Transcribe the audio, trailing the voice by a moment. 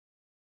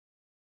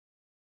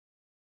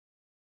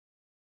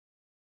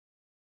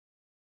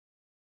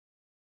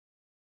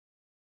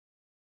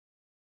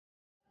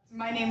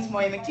My name's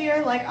Moiya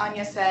McTier, like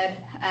Anya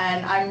said,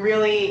 and I'm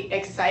really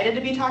excited to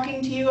be talking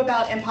to you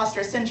about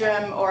imposter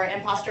syndrome or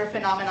imposter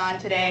phenomenon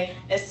today,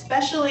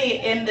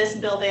 especially in this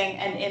building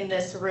and in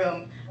this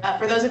room.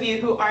 For those of you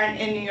who aren't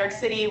in New York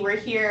City, we're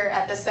here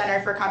at the Center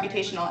for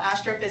Computational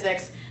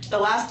Astrophysics. The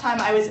last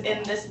time I was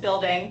in this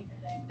building,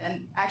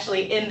 and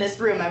actually in this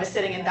room, I was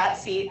sitting in that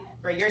seat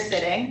where you're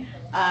sitting,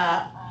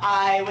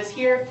 I was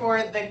here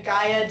for the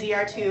Gaia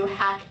DR2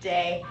 hack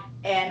day,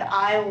 and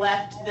I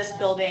left this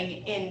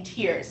building in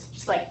tears,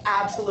 just like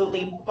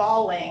absolutely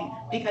bawling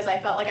because I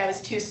felt like I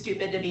was too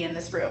stupid to be in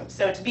this room.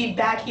 So to be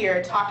back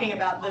here talking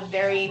about the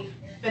very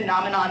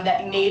phenomenon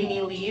that made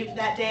me leave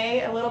that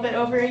day a little bit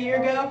over a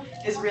year ago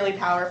is really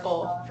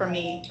powerful for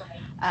me.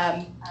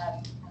 Oh,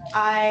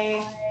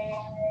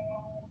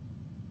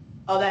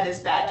 that is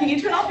bad. Can you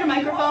turn off your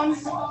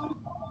microphones?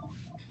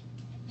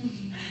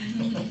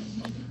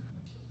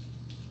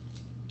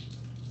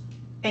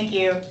 Thank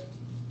you.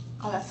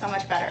 Oh, that's so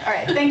much better. All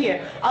right, thank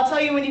you. I'll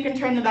tell you when you can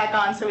turn them back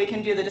on so we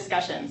can do the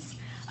discussions.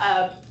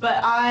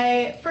 But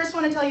I first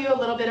want to tell you a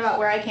little bit about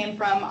where I came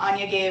from.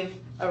 Anya gave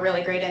a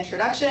really great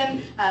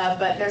introduction,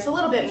 but there's a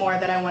little bit more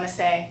that I want to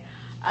say.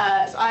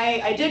 So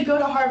I did go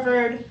to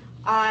Harvard.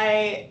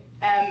 I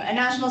am a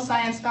National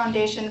Science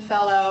Foundation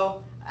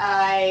Fellow.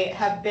 I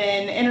have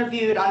been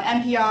interviewed on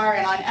NPR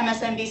and on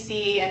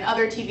MSNBC and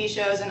other TV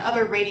shows and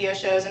other radio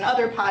shows and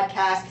other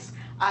podcasts.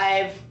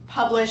 I've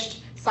published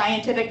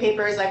scientific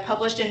papers, I've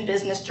published in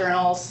business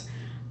journals.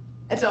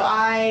 And so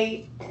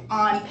I,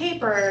 on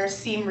paper,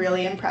 seem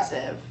really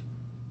impressive.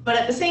 But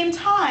at the same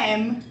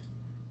time,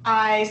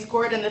 I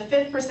scored in the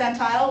 5th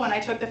percentile when I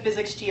took the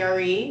physics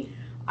GRE.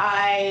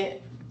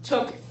 I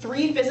took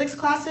 3 physics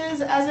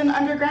classes as an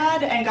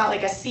undergrad and got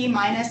like a C-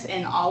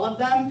 in all of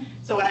them.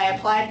 So when I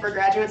applied for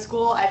graduate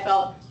school, I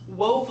felt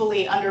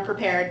woefully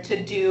underprepared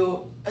to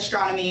do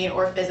astronomy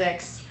or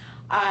physics.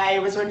 I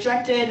was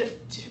rejected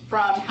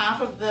from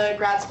half of the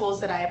grad schools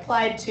that I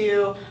applied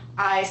to.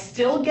 I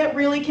still get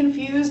really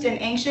confused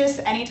and anxious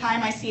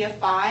anytime I see a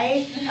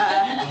phi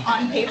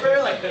on paper.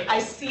 Like I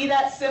see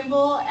that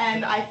symbol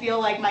and I feel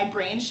like my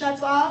brain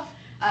shuts off.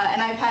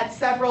 And I've had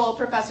several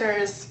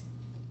professors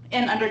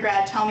in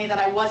undergrad tell me that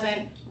I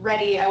wasn't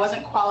ready, I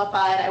wasn't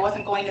qualified, I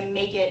wasn't going to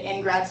make it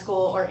in grad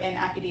school or in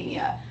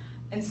academia.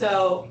 And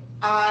so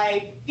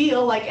I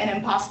feel like an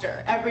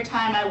imposter. Every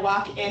time I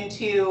walk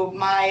into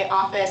my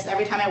office,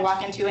 every time I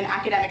walk into an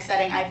academic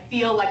setting, I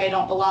feel like I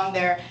don't belong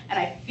there, and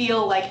I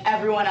feel like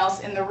everyone else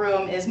in the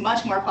room is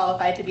much more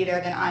qualified to be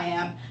there than I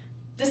am,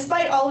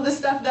 despite all of the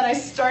stuff that I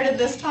started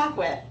this talk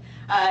with.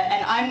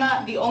 And I'm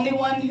not the only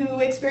one who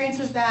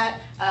experiences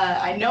that.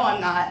 I know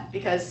I'm not,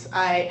 because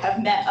I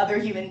have met other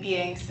human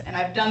beings, and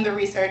I've done the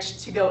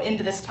research to go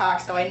into this talk,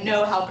 so I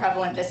know how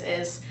prevalent this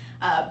is.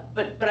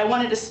 But I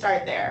wanted to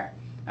start there.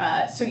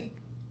 So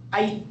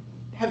I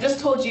have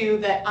just told you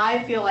that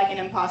I feel like an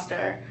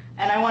imposter,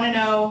 and I want to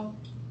know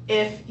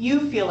if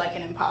you feel like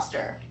an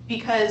imposter,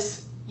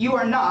 because you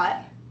are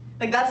not.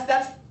 Like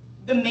that's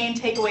the main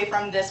takeaway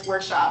from this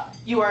workshop.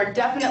 You are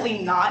definitely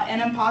not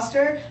an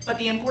imposter, but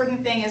the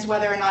important thing is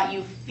whether or not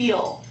you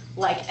feel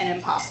like an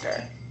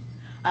imposter.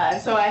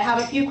 So I have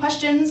a few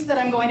questions that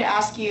I'm going to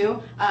ask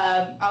you.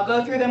 I'll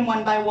go through them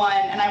one by one,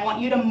 and I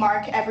want you to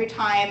mark every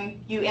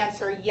time you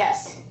answer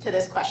yes to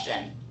this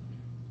question.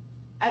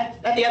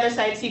 At the other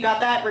side, so you got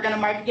that? We're going to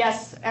mark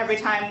yes every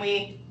time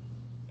we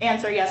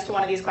answer yes to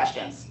one of these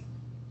questions.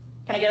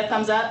 Can I get a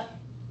thumbs up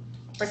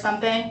or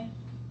something?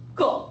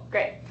 Cool,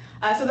 great.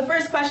 So the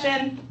first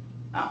question,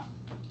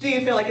 do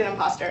you feel like an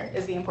imposter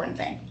is the important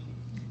thing.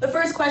 The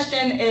first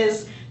question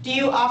is, do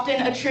you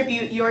often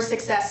attribute your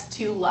success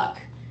to luck?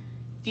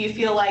 Do you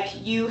feel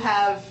like you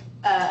have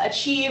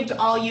achieved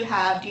all you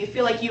have? Do you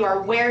feel like you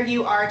are where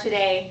you are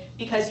today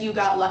because you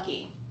got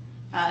lucky?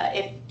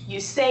 If you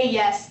say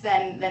yes,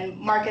 then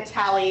mark a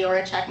tally or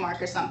a check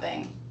mark or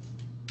something.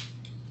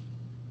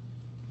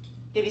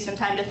 Give you some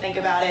time to think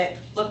about it.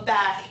 Look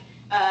back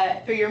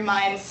through your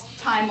mind's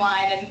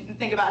timeline and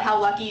think about how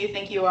lucky you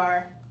think you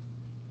are.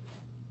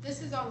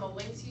 This is on the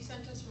links you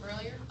sent us from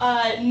earlier?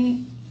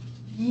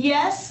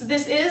 Yes,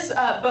 this is,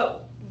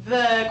 but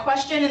the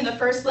question in the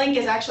first link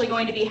is actually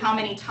going to be how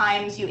many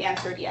times you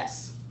answered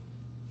yes.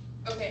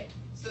 Okay,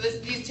 so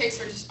these takes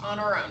are just on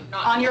our own,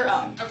 not on your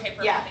own. Okay,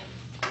 perfect. Yeah.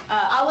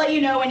 I'll let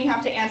you know when you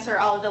have to answer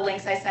all of the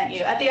links I sent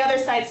you. At the other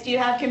sites, do you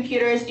have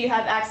computers? Do you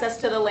have access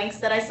to the links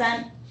that I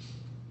sent?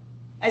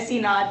 I see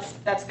nods.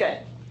 That's good.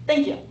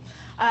 Thank you.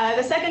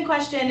 The second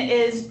question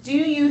is, do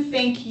you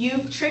think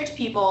you've tricked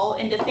people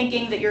into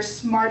thinking that you're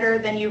smarter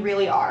than you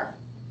really are?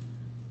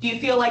 Do you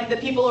feel like the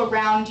people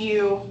around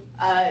you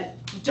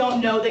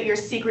don't know that you're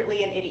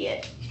secretly an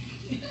idiot?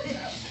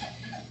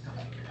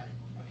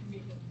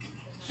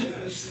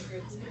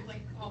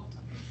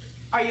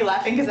 Are you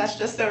laughing because that's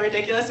just so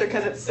ridiculous or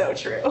because it's so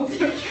true?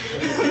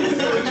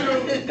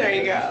 There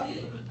you go.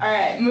 All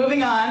right,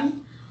 moving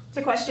on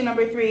to question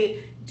number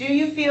 3. Do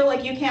you feel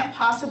like you can't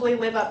possibly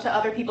live up to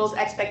other people's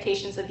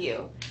expectations of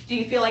you? Do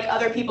you feel like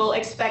other people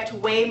expect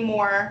way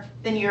more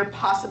than you're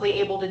possibly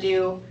able to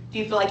do? Do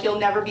you feel like you'll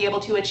never be able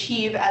to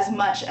achieve as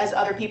much as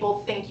other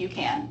people think you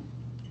can?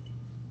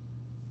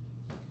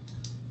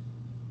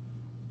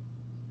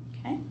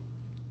 Okay.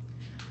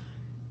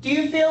 Do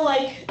you feel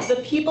like the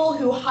people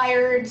who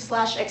hired /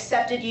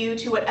 accepted you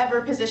to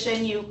whatever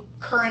position you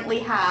currently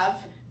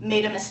have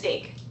made a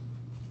mistake?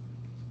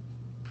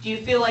 Do you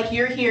feel like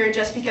you're here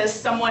just because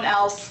someone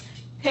else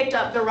picked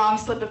up the wrong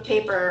slip of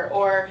paper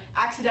or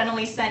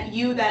accidentally sent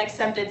you that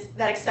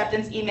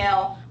acceptance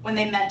email when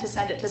they meant to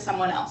send it to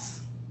someone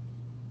else?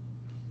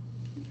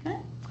 Okay.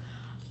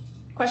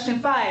 Question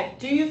 5,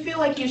 do you feel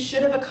like you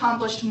should have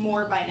accomplished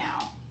more by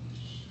now?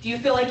 Do you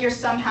feel like you're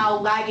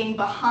somehow lagging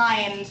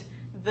behind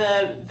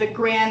the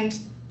grand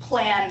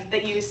plan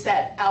that you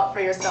set out for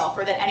yourself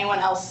or that anyone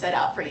else set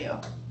out for you?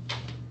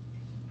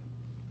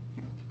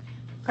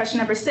 Question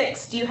number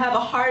 6, do you have a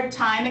hard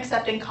time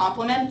accepting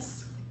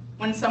compliments?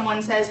 When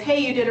someone says, hey,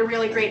 you did a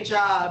really great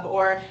job,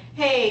 or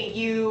hey,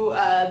 you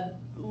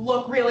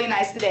look really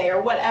nice today, or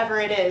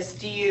whatever it is,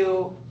 do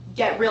you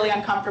get really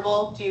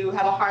uncomfortable? Do you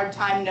have a hard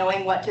time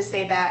knowing what to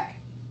say back?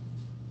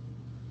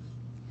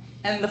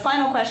 And the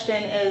final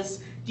question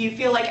is, do you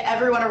feel like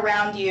everyone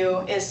around you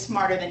is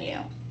smarter than you?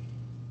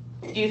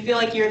 Do you feel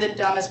like you're the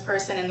dumbest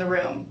person in the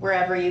room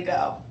wherever you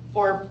go,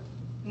 or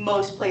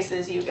most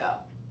places you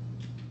go?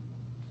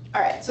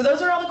 All right, so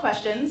those are all the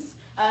questions.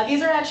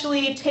 These are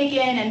actually taken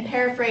and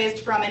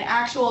paraphrased from an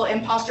actual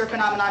imposter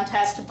phenomenon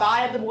test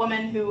by the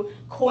woman who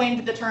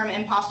coined the term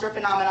imposter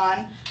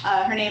phenomenon.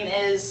 Her name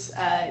is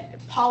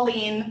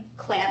Pauline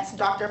Clance,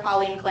 Dr.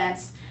 Pauline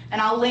Clance, and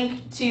I'll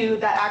link to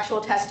that actual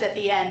test at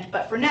the end.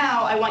 But for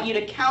now, I want you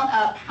to count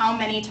up how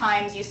many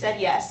times you said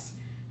yes,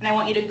 and I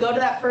want you to go to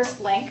that first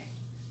link,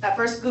 that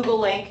first Google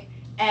link,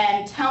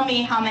 and tell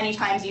me how many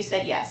times you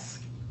said yes.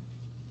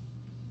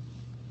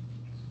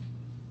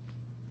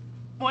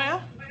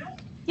 Moiya?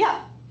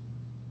 Yeah.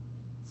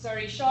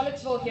 Sorry,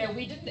 Charlottesville here.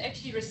 We didn't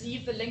actually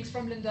receive the links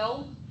from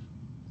Lindell.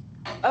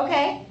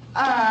 Okay.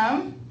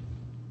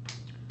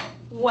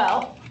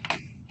 Well,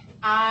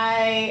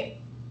 I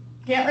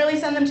can't really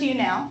send them to you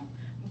now,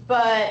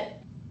 but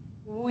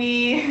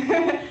you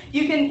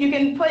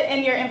can put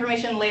in your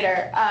information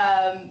later.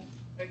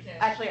 Okay.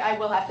 Actually, I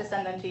will have to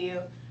send them to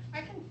you.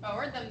 I can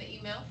forward them the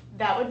email.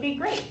 That would be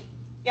great.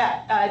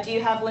 Yeah. Do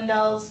you have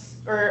Lindell's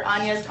or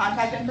Anya's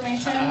contact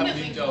information? I have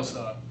details.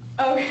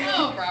 Okay.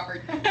 Oh,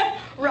 Robert.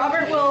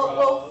 Robert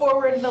will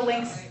forward the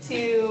links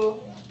to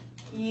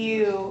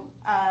you.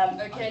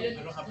 Okay,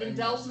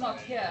 Lindell's not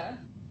here.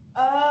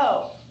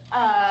 Oh.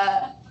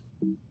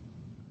 You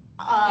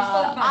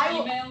still have my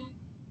email?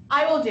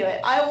 I will do it.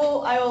 I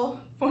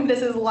will.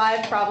 This is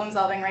live problem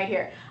solving right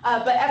here.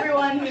 But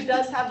everyone who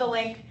does have the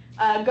link,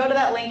 go to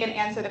that link and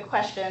answer the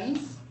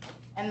questions.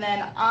 And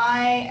then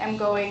I am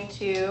going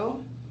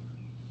to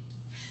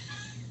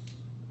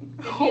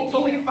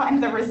hopefully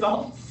find the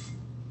results.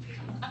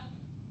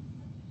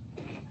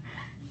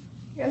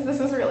 Because this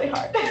is really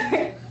hard.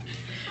 I'm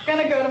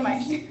gonna go to my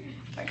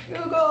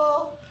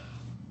Google.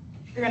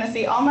 You're gonna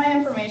see all my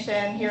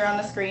information here on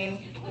the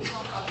screen.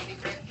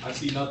 I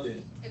see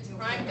nothing. It's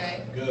Prime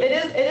Day. Good.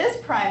 It is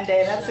Prime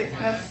Day. That's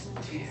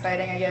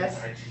exciting, I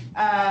guess.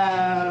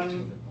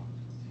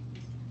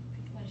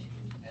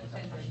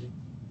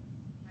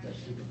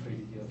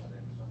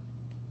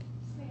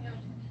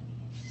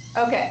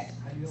 Okay.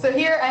 So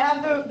here I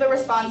have the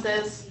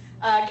responses.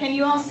 Can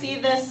you all see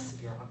this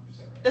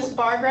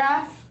bar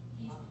graph?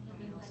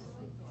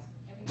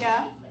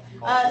 Yeah.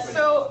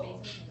 So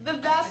the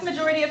vast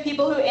majority of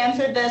people who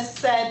answered this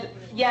said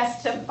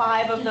yes to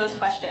 5 of those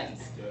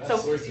questions. So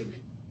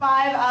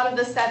 5 out of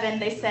the 7,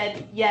 they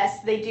said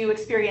yes, they do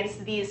experience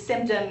these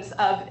symptoms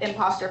of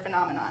imposter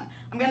phenomenon.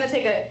 I'm going to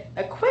take a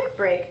quick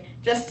break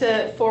just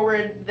to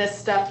forward this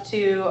stuff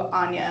to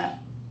Anya.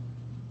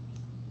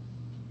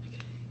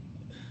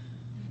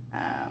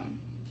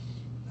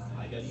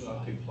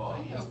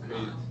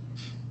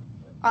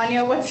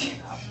 Anya,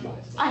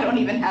 I don't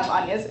even have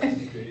Anya's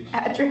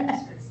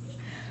address.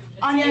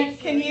 Anya,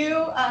 can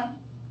you,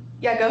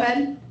 yeah, go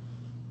ahead.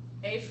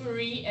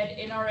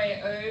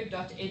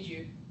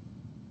 afury@nrao.edu.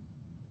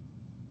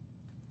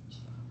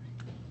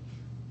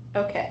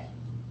 Okay.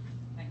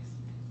 Thanks.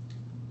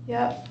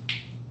 Yep.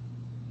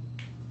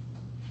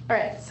 All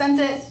right,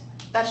 sent it.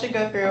 That should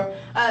go through.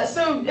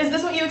 So is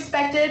this what you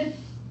expected?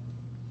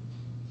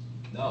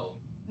 No.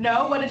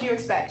 No? What did you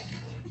expect?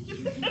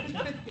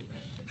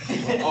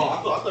 Oh,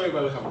 I thought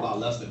everybody would have a lot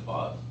less than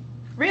 5.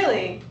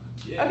 Really?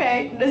 Yeah.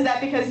 Okay. Is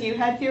that because you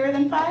had fewer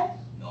than 5?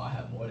 No, I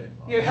have more than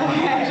 5. Okay.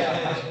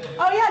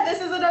 Oh yeah,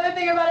 this is another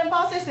thing about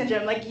imposter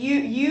syndrome. Like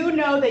you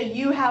know that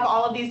you have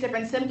all of these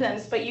different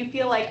symptoms, but you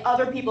feel like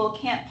other people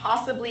can't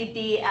possibly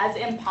be as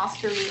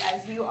impostery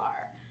as you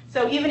are.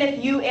 So even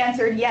if you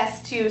answered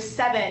yes to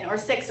 7 or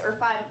 6 or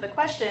 5 of the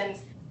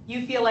questions,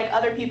 you feel like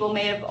other people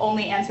may have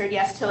only answered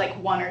yes to like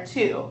 1 or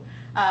 2.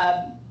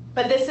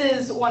 But this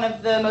is one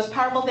of the most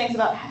powerful things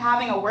about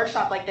having a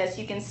workshop like this.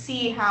 You can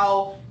see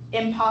how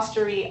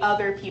impostery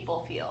other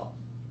people feel.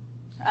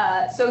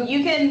 So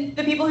you can,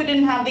 the people who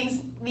didn't have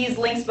these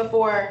links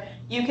before,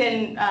 you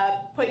can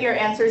put your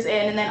answers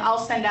in, and then I'll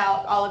send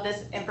out all of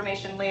this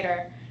information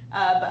later.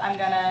 But I'm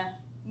gonna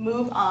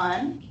move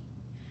on.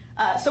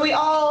 So we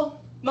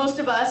all, most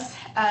of us,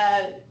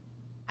 I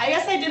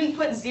guess I didn't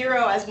put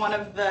 0 as one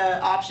of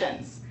the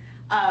options,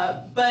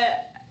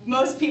 but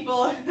most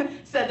people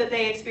said that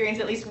they experienced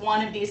at least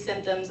one of these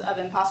symptoms of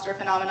imposter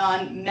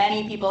phenomenon.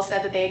 Many people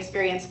said that they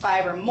experienced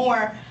 5 or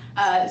more.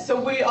 So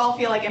we all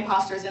feel like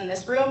imposters in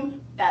this room.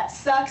 That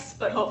sucks,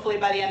 but hopefully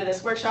by the end of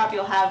this workshop,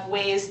 you'll have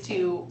ways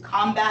to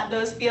combat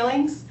those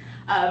feelings.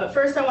 But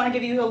first, I want to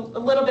give you a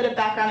little bit of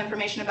background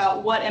information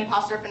about what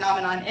imposter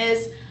phenomenon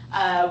is,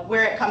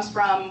 where it comes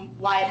from,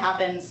 why it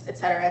happens, et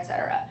cetera, et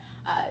cetera.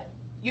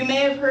 You may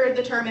have heard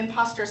the term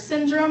imposter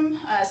syndrome.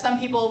 Some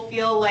people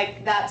feel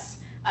like that's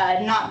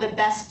not the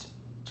best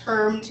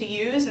term to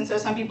use, and so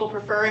some people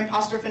prefer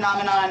imposter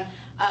phenomenon.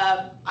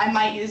 I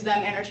might use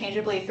them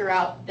interchangeably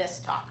throughout this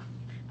talk.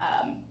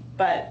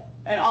 But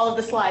in all of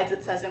the slides,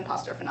 it says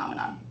imposter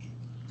phenomenon.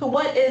 So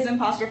what is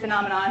imposter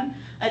phenomenon?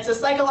 It's a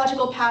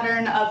psychological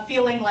pattern of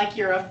feeling like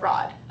you're a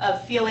fraud,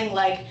 of feeling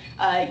like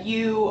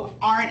you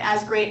aren't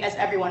as great as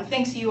everyone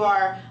thinks you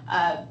are.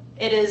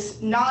 It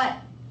is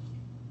not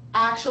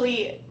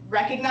actually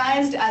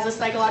recognized as a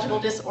psychological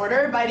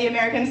disorder by the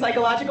American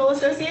Psychological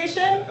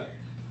Association.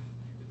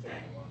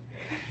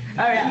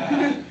 Oh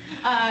yeah.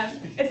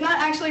 It's not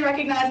actually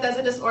recognized as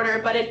a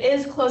disorder, but it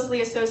is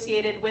closely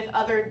associated with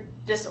other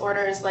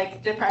disorders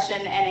like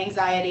depression and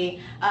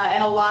anxiety.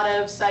 And a lot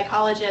of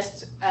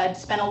psychologists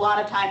spend a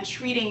lot of time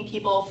treating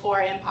people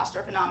for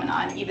imposter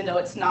phenomenon, even though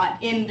it's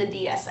not in the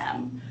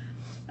DSM.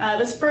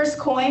 Was first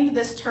coined,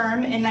 this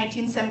term, in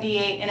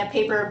 1978 in a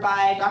paper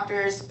by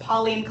Drs.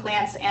 Pauline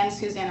Clance and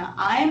Susanna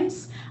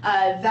Imes.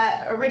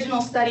 That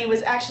original study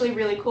was actually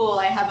really cool.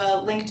 I have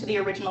a link to the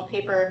original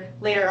paper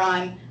later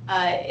on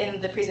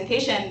in the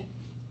presentation.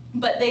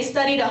 But they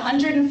studied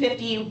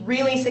 150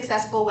 really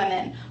successful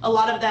women. A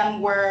lot of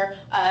them were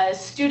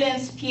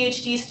students,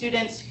 PhD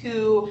students,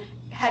 who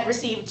had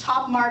received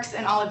top marks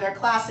in all of their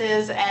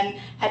classes and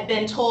had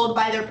been told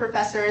by their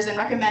professors and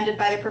recommended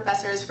by their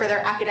professors for their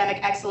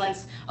academic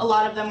excellence. A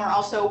lot of them were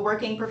also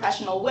working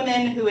professional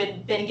women who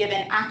had been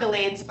given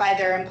accolades by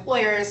their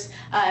employers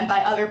and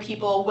by other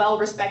people,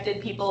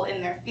 well-respected people in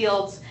their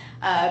fields.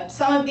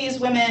 Some of these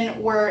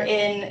women were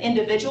in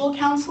individual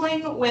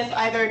counseling with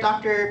either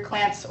Dr.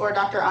 Clance or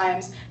Dr.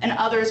 Imes, and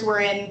others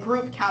were in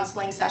group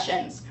counseling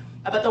sessions.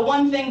 But the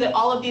one thing that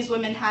all of these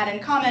women had in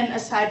common,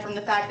 aside from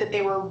the fact that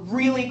they were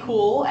really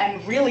cool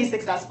and really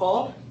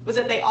successful, was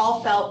that they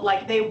all felt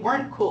like they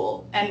weren't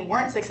cool and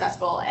weren't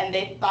successful, and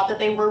they thought that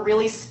they were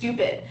really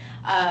stupid.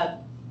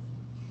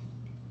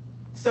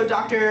 So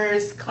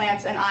Drs.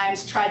 Clance and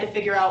Imes tried to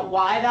figure out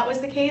why that was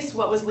the case,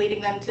 what was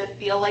leading them to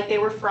feel like they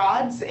were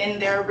frauds in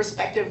their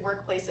respective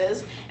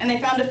workplaces, and they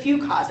found a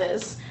few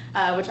causes,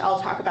 which I'll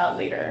talk about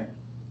later.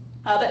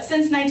 But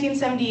since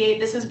 1978,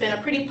 this has been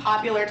a pretty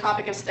popular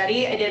topic of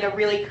study. I did a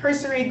really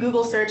cursory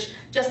Google search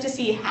just to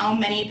see how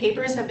many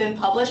papers have been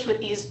published with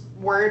these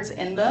words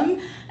in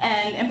them.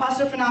 And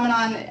imposter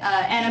phenomenon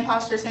and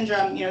imposter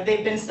syndrome,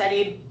 they've been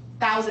studied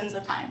thousands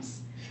of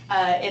times.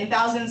 In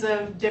thousands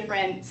of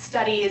different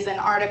studies and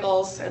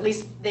articles, or at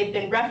least they've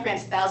been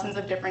referenced thousands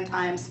of different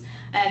times.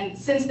 And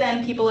since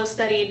then, people have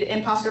studied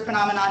imposter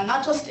phenomenon,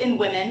 not just in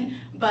women,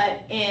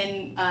 but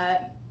in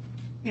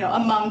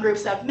among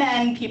groups of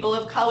men, people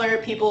of color,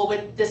 people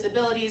with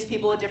disabilities,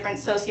 people with different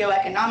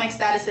socioeconomic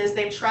statuses.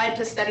 They've tried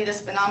to study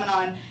this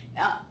phenomenon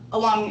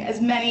along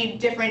as many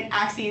different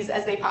axes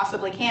as they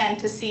possibly can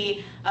to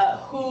see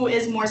who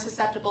is more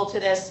susceptible to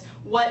this,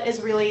 what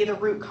is really the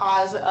root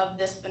cause of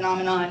this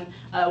phenomenon,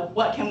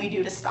 what can we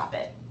do to stop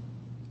it.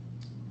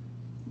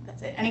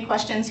 That's it. Any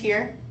questions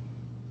here?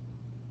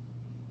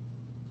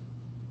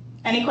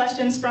 Any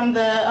questions from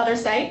the other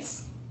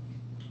sites?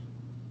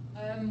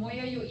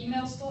 Moiya, your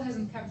email still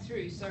hasn't come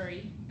through,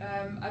 sorry.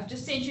 I've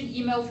just sent you an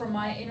email from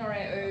my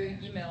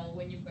NRAO email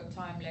when you've got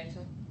time later.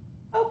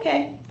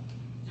 Okay.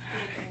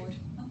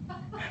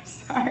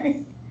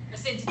 Sorry. I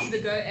sent it to the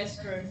Go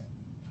Astro.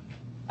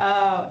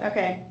 Oh,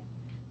 okay.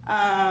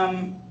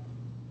 I'm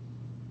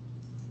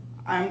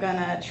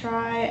gonna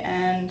try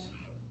and,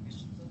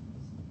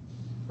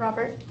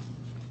 Robert,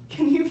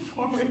 can you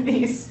forward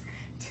these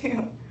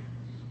to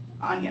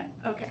Anya?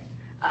 Okay.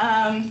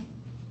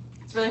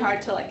 It's really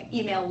hard to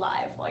email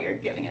live while you're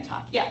giving a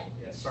talk. Yeah.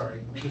 Yeah,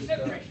 sorry. Just,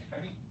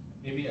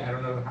 maybe I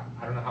don't know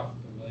how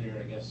familiar,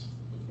 I guess,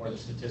 with more of the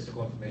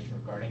statistical information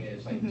regarding it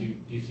is. Like, do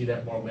you see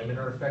that more women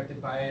are affected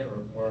by it,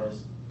 or more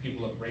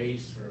people of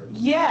race, or?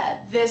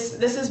 Yeah, this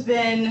has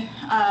been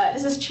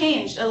this has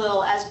changed a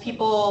little as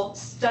people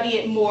study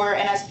it more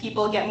and as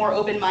people get more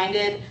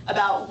open-minded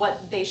about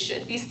what they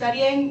should be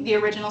studying. The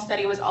original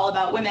study was all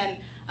about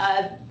women.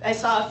 I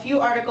saw a few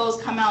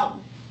articles come out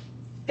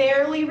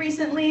fairly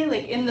recently,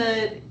 in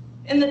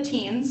the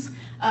teens,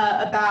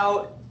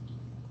 about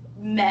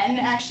men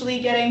actually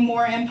getting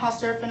more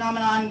imposter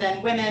phenomenon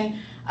than women.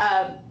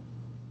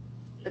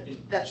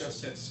 It just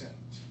said sent.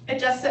 It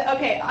just said,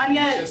 okay,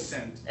 Anya, Just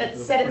sent. it The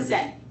said it's previous-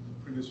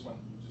 sent. Previous one,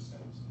 you just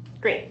sent.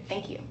 Great,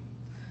 thank you.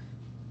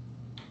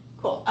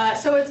 Cool.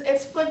 So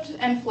it's flipped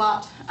and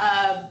flopped,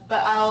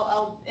 but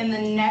I'll in the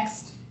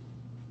next,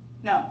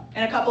 no,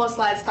 in a couple of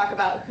slides talk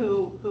about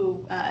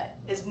who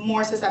is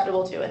more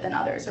susceptible to it than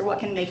others, or what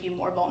can make you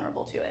more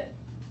vulnerable to it.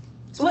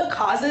 So what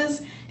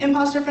causes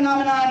imposter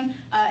phenomenon?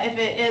 If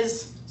it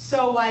is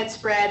so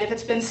widespread, if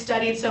it's been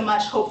studied so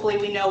much, hopefully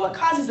we know what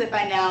causes it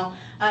by now.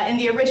 In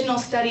the original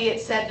study,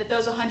 it said that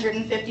those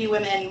 150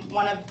 women,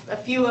 one of a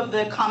few of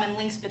the common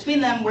links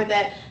between them were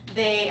that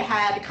they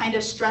had kind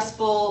of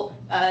stressful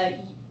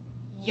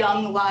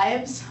young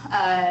lives.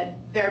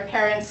 Their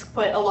parents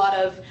put a lot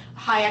of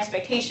high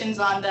expectations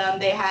on them.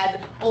 They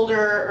had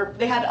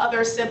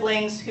other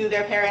siblings who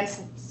their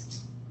parents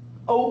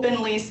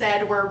openly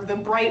said were the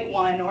bright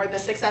one or the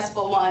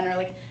successful one or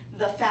like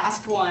the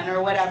fast one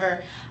or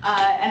whatever.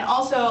 And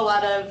also a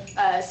lot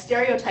of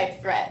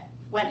stereotype threat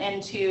went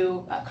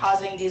into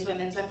causing these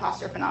women's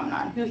imposter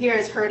phenomenon. Who here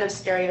has heard of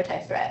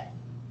stereotype threat?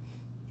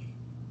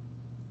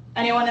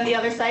 Anyone in the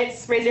other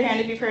sites? Raise your hand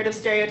if you've heard of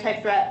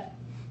stereotype threat.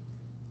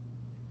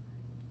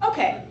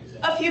 Okay,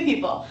 a few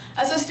people.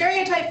 So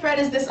stereotype threat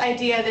is this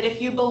idea that if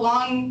you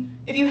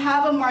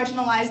have a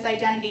marginalized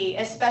identity,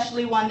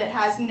 especially one that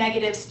has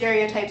negative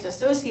stereotypes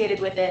associated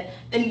with it,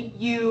 then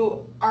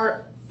you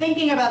are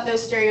thinking about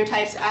those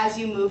stereotypes as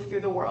you move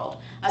through the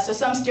world. So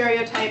some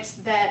stereotypes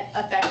that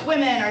affect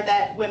women are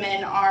that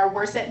women are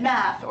worse at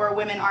math or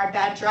women are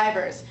bad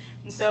drivers.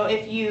 And so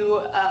if you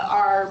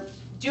are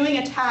doing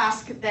a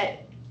task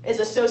that is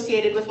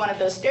associated with one of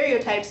those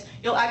stereotypes,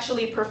 you'll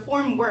actually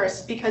perform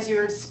worse because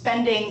you're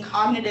spending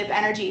cognitive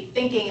energy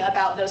thinking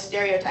about those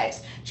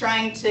stereotypes,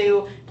 trying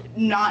to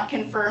not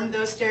confirm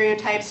those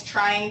stereotypes,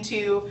 trying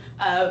to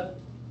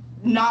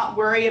not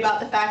worry about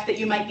the fact that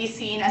you might be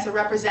seen as a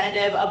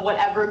representative of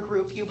whatever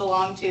group you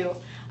belong to.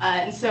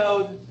 And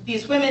so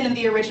these women in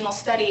the original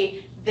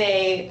study,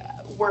 they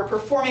were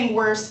performing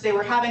worse, they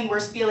were having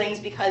worse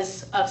feelings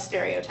because of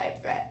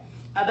stereotype threat.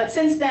 But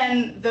since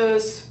then,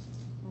 those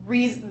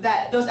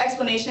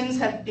explanations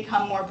have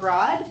become more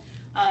broad.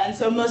 And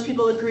so most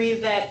people agree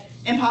that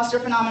imposter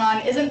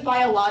phenomenon isn't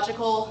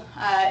biological.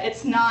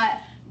 It's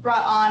not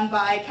brought on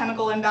by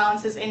chemical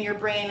imbalances in your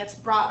brain. It's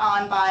brought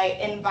on by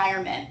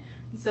environment.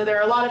 So there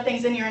are a lot of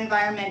things in your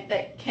environment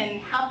that can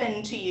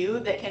happen to you,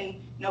 that can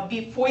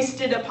be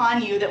foisted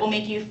upon you, that will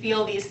make you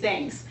feel these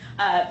things.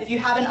 If you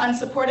have an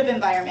unsupportive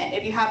environment,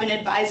 if you have an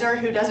advisor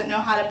who doesn't know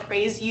how to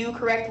praise you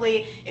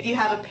correctly, if you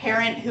have a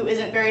parent who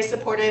isn't very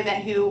supportive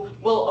and who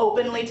will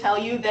openly tell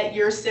you that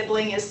your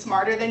sibling is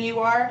smarter than you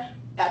are,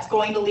 that's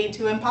going to lead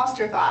to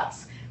imposter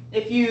thoughts.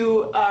 If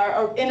you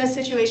are in a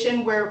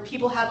situation where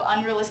people have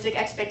unrealistic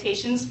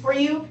expectations for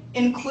you,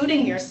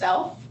 including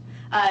yourself,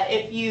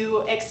 if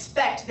you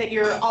expect that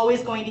you're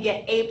always going to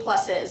get A+,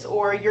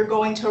 or you're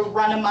going to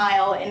run a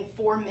mile in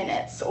 4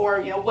 minutes,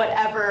 or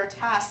whatever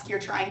task you're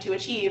trying to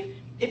achieve,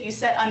 if you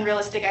set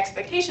unrealistic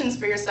expectations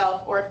for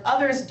yourself, or if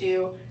others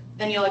do,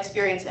 then you'll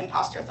experience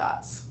imposter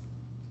thoughts.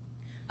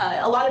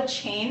 A lot of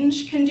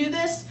change can do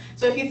this.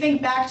 So if you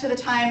think back to the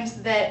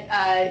times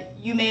that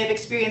you may have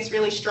experienced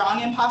really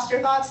strong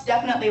imposter thoughts,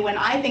 definitely when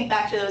I think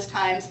back to those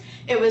times,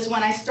 it was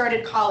when I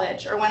started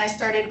college, or when I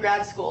started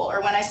grad school,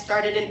 or when I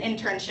started an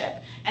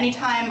internship.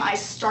 Anytime I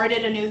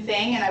started a new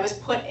thing and I was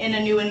put in a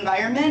new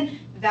environment,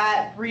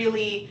 that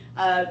really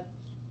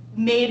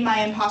made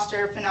my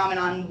imposter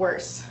phenomenon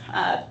worse.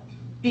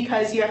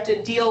 Because you have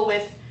to deal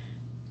with,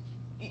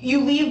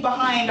 you leave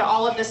behind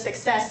all of the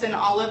success and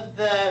all of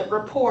the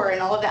rapport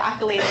and all of the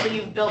accolades that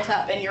you've built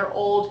up in your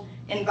old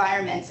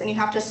environments, and you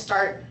have to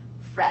start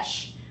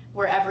fresh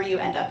wherever you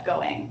end up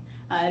going.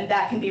 And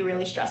that can be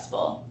really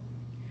stressful.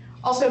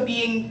 Also,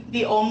 being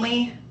the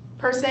only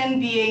person,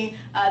 being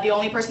the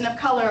only person of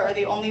color, or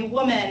the only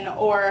woman,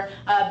 or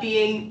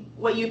being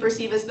what you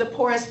perceive as the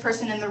poorest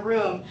person in the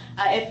room.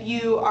 If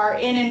you are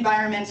in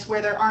environments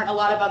where there aren't a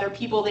lot of other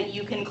people that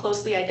you can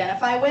closely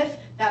identify with,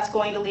 that's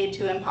going to lead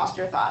to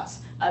imposter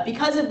thoughts.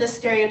 Because of this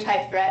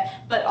stereotype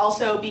threat, but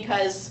also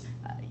because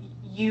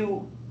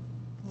you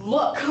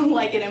look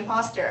like an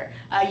imposter.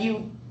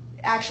 You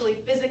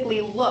actually physically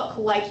look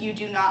like you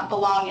do not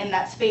belong in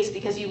that space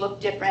because you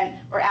look different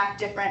or act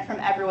different from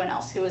everyone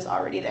else who is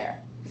already there.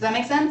 Does that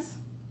make sense?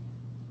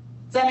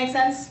 Does that make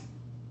sense?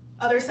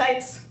 Other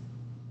sites?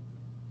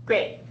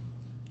 Great.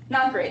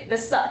 Not great.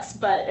 This sucks,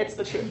 but it's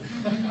the truth.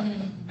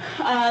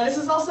 This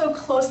is also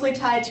closely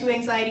tied to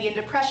anxiety and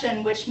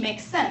depression, which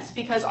makes sense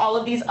because all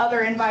of these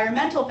other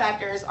environmental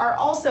factors are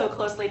also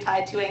closely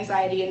tied to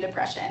anxiety and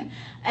depression.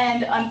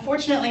 And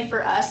unfortunately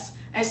for us,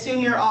 I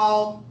assume you're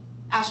all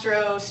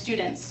Astro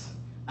students.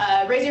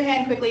 Raise your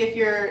hand quickly if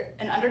you're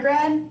an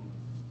undergrad.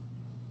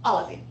 All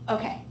of you.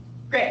 Okay,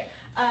 great.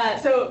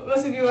 So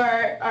most of you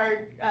are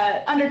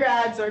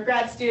undergrads or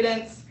grad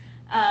students,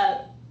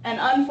 and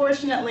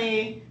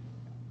unfortunately,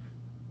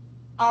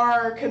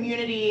 our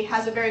community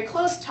has a very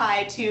close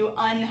tie to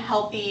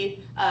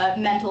unhealthy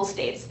mental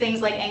states,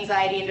 things like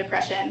anxiety and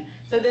depression.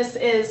 So this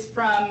is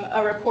from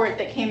a report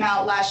that came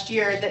out last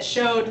year that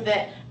showed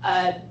that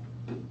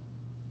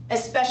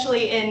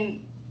especially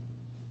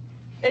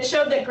it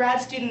showed that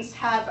grad students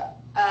have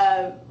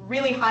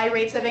really high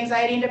rates of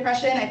anxiety and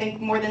depression, I think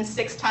more than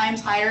 6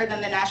 times higher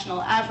than the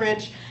national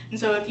average. And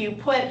so if you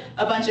put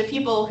a bunch of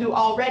people who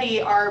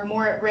already are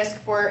more at risk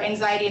for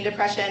anxiety and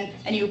depression,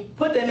 and you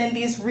put them in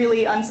these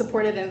really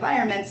unsupportive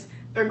environments,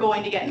 they're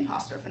going to get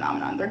imposter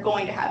phenomenon. They're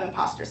going to have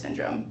imposter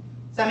syndrome.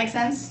 Does that make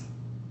sense?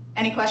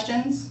 Any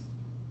questions?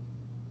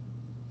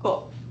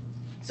 Cool.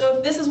 So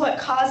if this is what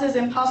causes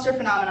imposter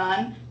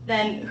phenomenon,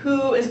 then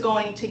who is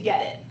going to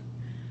get it?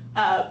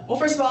 Well,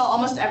 first of all,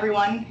 almost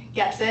everyone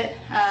gets it.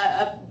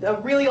 A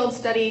really old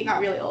study, not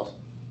really old,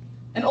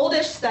 an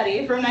oldish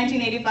study from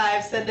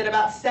 1985 said that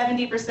about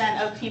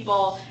 70% of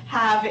people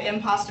have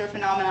imposter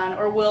phenomenon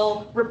or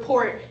will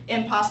report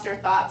imposter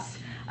thoughts.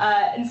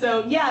 And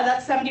so, yeah,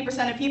 that's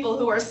 70% of people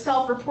who are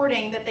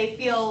self-reporting that they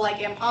feel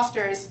like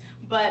imposters,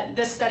 but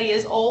this study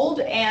is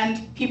old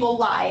and people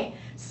lie.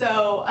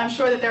 So I'm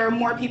sure that there are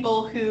more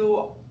people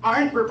who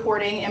aren't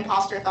reporting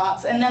imposter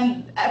thoughts, and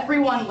then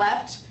everyone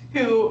left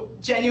who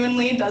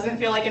genuinely doesn't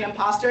feel like an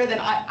imposter, then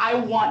I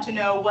want to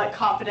know what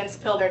confidence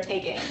pill they're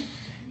taking.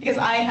 Because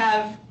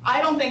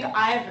I don't think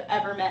I've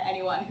ever met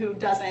anyone who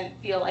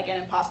doesn't feel like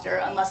an imposter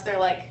unless they're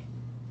like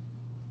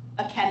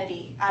a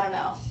Kennedy, I don't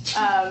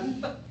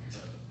know.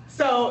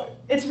 So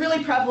it's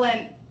really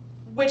prevalent,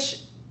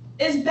 which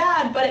is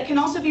bad, but it can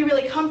also be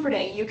really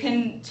comforting. You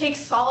can take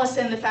solace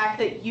in the fact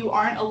that you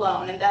aren't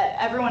alone and that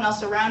everyone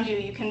else around you,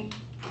 you can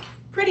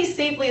pretty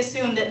safely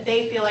assume that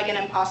they feel like an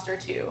imposter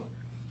too.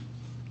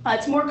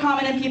 It's more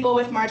common in people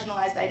with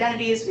marginalized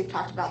identities, we've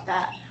talked about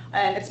that.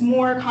 And it's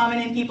more common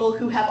in people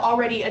who have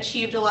already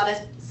achieved a lot of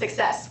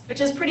success, which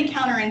is pretty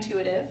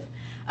counterintuitive.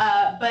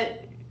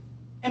 But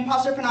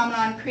imposter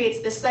phenomenon creates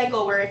this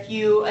cycle where if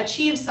you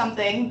achieve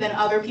something, then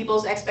other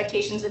people's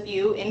expectations of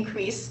you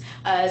increase.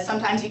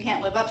 Sometimes you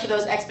can't live up to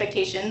those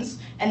expectations,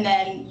 and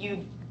then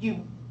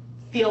you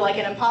feel like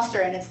an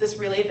imposter, and it's this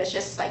really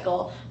vicious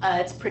cycle.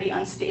 It's pretty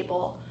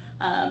unstable.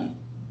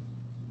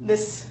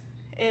 This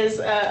is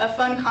a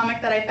fun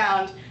comic that I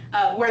found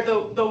where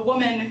the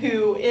woman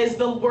who is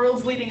the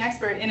world's leading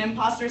expert in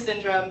imposter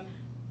syndrome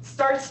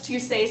starts to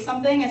say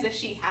something as if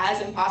she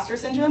has imposter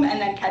syndrome and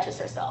then catches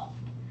herself.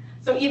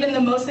 So even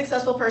the most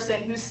successful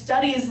person who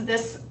studies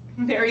this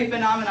very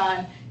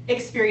phenomenon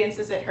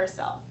experiences it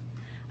herself.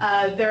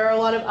 There are a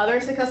lot of other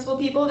successful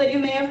people that you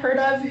may have heard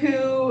of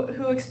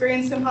who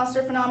experienced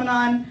imposter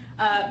phenomenon.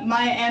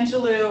 Maya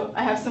Angelou,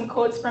 I have some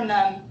quotes from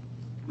them.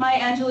 Maya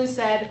Angelou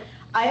said,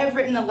 "I have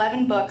written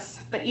 11 books,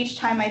 but each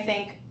time I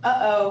think,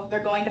 uh-oh,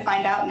 they're going to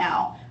find out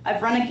now.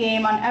 I've run a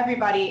game on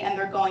everybody and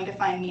they're going to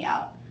find me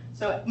out."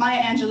 So Maya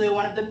Angelou,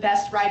 one of the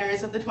best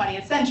writers of the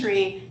 20th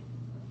century,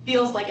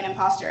 feels like an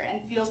imposter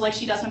and feels like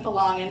she doesn't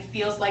belong and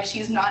feels like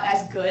she's not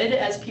as good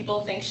as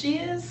people think she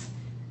is.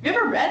 Have you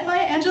ever read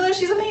Maya Angelou?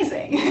 She's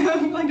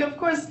amazing. Like, of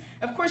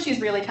course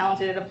she's really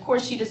talented, and of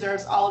course she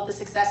deserves all of the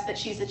success that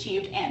she's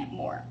achieved and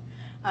more.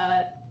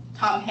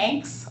 Tom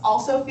Hanks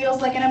also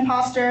feels like an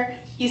imposter.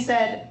 He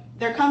said,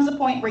 "There comes a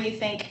point where you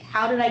think,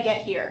 how did I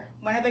get here?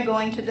 When are they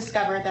going to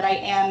discover that I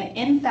am,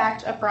 in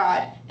fact, a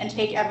fraud and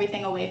take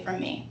everything away from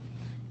me?"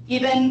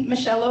 Even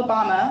Michelle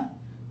Obama,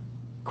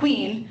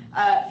 Queen,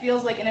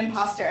 feels like an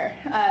imposter.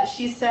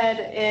 She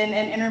said in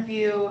an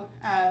interview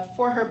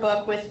for her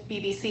book with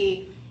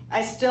BBC,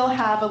 "I still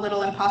have a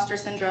little imposter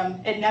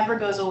syndrome. It never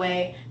goes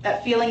away.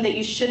 That feeling that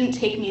you shouldn't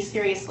take me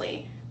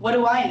seriously. What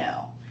do I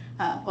know?"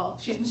 Well,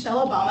 she's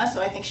Michelle Obama,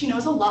 so I think she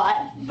knows a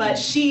lot, but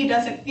she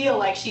doesn't feel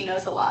like she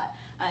knows a lot.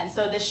 And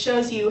so this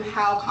shows you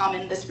how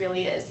common this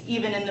really is,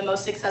 even in the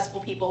most successful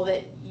people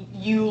that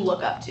you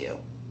look up to.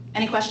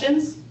 Any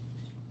questions?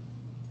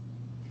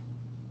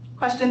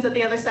 Questions at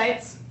the other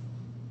sites?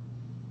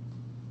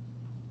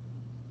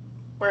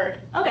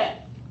 Word. Okay.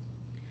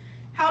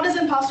 How does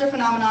imposter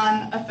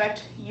phenomenon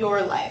affect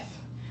your life?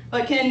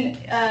 Well, it can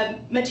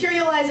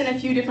materialize in a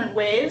few different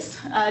ways.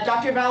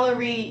 Dr.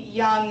 Valerie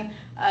Young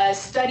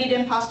studied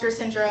imposter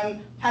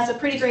syndrome, has a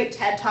pretty great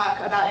TED Talk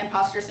about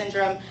imposter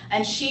syndrome,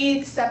 and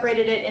she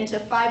separated it into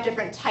 5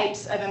 different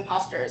types of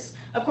imposters.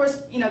 Of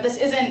course, this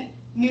isn't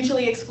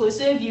mutually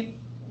exclusive. You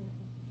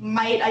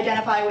might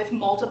identify with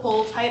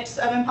multiple types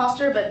of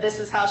imposter, but this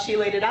is how she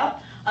laid it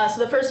out. So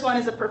the first one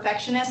is a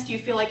perfectionist. You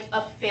feel like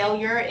a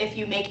failure if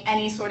you make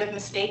any sort of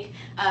mistake.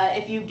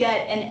 If you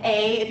get an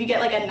A, if you get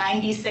like a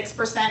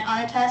 96%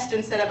 on a test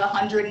instead of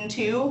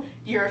 102,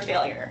 you're a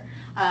failure.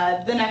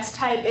 The next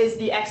type is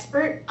the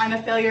expert. I'm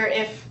a failure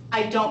if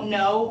I don't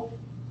know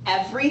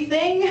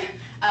everything.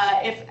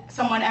 If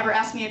someone ever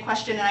asks me a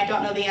question and I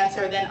don't know the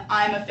answer, then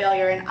I'm a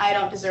failure and I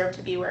don't deserve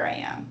to be where I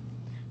am.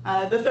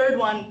 The third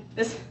one,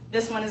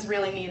 this one is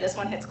really me. This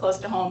one hits close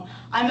to home.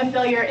 I'm a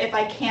failure if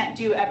I can't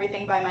do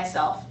everything by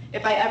myself.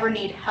 If I ever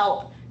need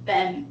help,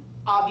 then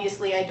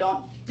obviously I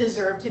don't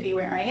deserve to be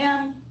where I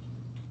am.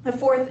 The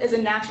fourth is a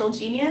natural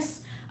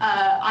genius.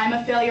 I'm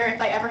a failure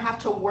if I ever have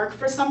to work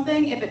for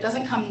something. If it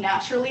doesn't come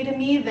naturally to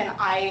me, then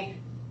I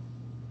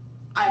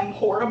I'm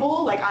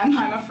horrible, like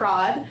I'm a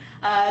fraud.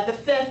 The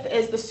fifth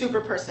is the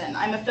super person.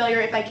 I'm a failure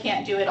if I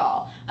can't do it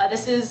all.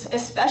 This is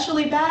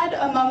especially bad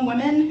among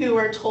women who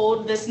are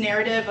told this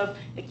narrative of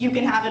like, you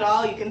can have it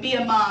all, you can be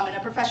a mom and a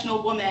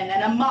professional woman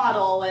and a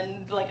model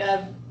and like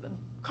a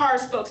car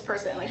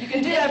spokesperson, like you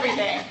can do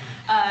everything.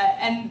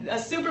 And a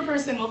super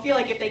person will feel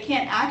like if they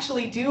can't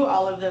actually do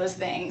all of those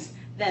things,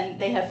 then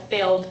they have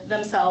failed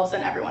themselves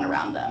and everyone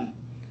around them.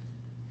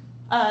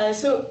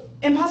 So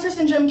imposter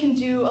syndrome can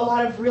do a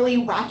lot of really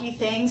wacky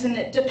things, and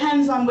it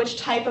depends on which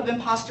type of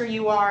imposter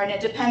you are, and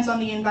it depends on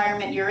the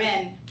environment you're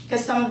in,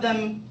 because some of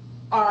them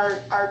are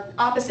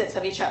opposites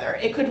of each other.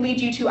 It could lead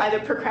you to either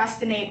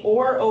procrastinate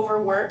or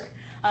overwork.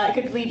 It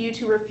could lead you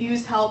to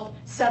refuse help,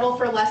 settle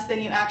for less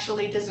than you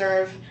actually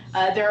deserve.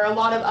 There are a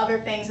lot of other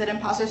things that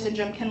imposter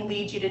syndrome can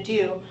lead you to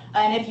do.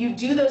 And if you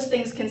do those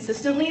things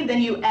consistently,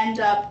 then you end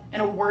up in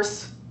a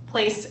worse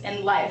place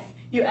in life.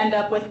 You end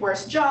up with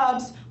worse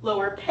jobs,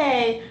 lower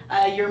pay,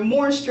 you're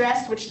more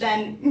stressed, which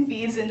then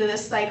feeds into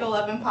this cycle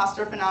of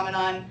imposter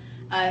phenomenon.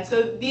 And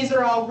so these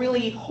are all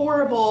really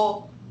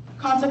horrible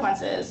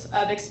consequences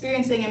of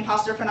experiencing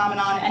imposter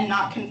phenomenon and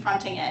not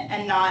confronting it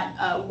and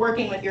not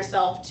working with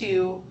yourself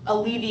to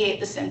alleviate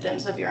the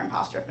symptoms of your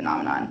imposter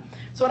phenomenon.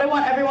 So what I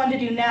want everyone to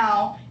do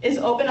now is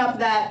open up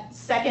that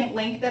second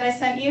link that I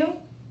sent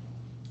you.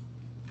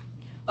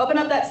 Open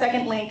up that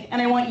second link,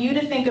 and I want you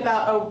to think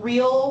about a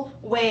real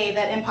way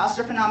that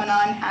imposter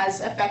phenomenon has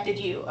affected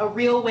you, a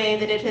real way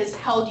that it has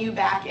held you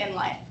back in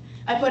life.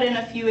 I put in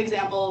a few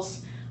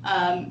examples.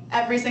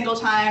 Every single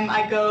time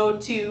I go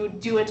to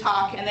do a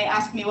talk and they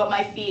ask me what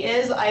my fee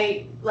is,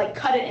 I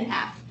cut it in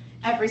half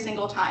every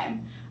single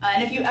time.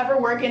 And if you ever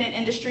work in an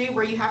industry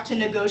where you have to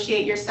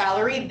negotiate your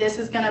salary, this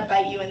is gonna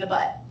bite you in the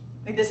butt.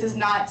 Like, this is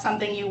not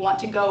something you want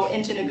to go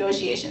into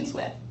negotiations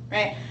with,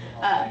 right?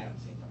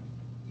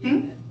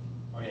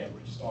 Oh yeah,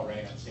 we're just all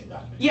writing on the same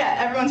document. Yeah,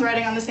 everyone's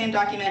writing on the same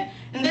document.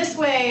 And this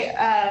way,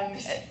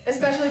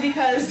 especially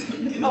because,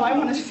 oh, I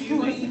want to see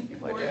what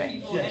people are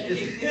doing.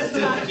 It's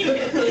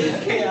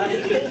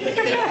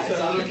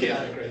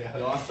chaotic right now.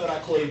 No, I said I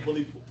call you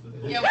bully.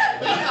 Yeah, we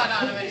saw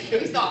Anonymous,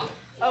 we saw.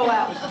 Oh,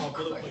 wow. My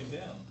bullet point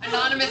down.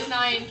 Anonymous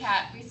Nyan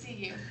Cat, we see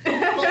you.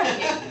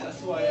 That's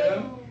who I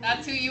am.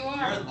 That's who you You're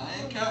are. a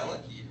lion cat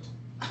like you.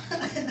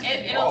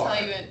 It'll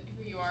tell you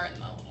who you are in the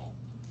little.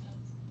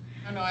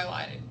 Oh no, I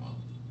lied. It won't.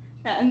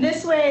 Yeah, and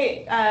this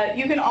way,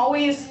 you can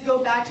always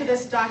go back to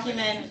this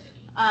document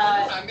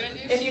I'm gonna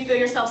do. if you feel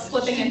yourself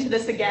slipping into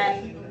this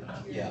again.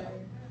 Yeah.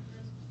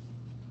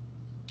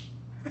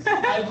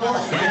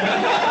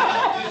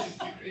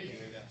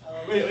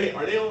 Wait,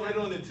 are they already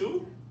on it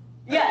too?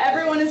 Yeah,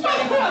 everyone is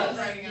writing on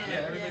this.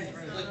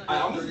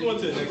 I'm just going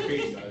to the next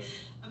page, guys.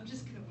 I'm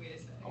just gonna wait a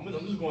second. I'm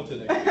just going to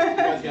the next page. You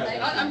guys got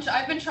it.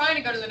 I've been trying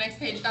to go to the next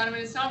page, Donovan.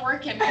 It's not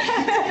working. I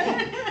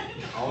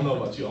don't know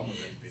about you. I'm on the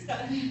next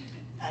page.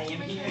 I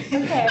am here.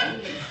 Okay.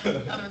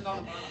 Donovan's on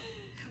the bottom.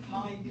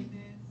 My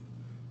goodness.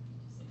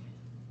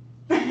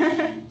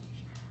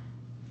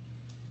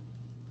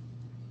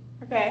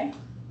 Okay, So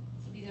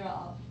these are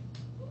all.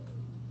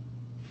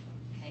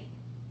 Okay.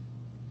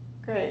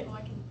 great. Well,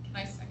 can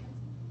I second?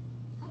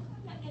 How come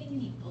I'm not getting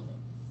any bullets?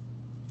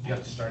 You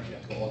have to start, you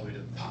have to go all the way to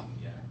the top,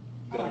 yeah.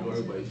 You gotta go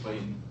everybody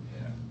fighting.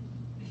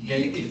 Yeah,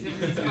 if you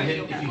hit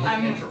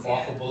I'm- enter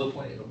off a bullet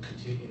point, it'll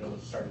continue,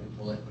 start with a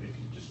bullet, but if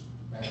you just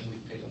randomly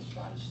pick a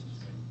spot, it's just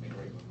make a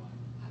regular line.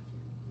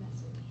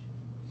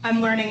 I'm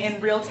learning in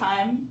real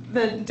time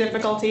the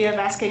difficulty of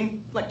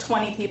asking like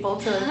 20 people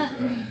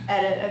to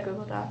edit a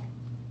Google Doc.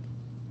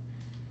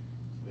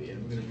 Wait, yeah,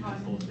 we're gonna do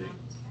this whole thing.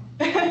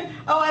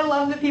 Oh, I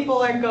love that people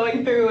are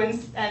going through and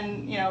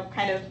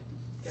kind of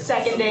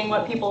seconding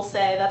what people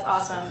say. That's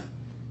awesome.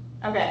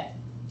 Okay.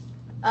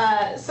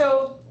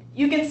 So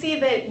you can see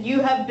that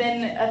you have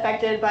been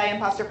affected by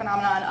imposter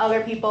phenomenon.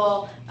 Other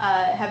people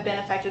have been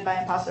affected by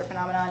imposter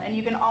phenomenon. And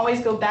you can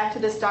always go back to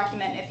this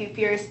document if you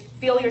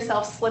feel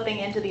yourself slipping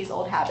into these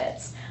old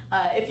habits.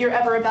 If you're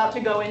ever about to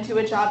go into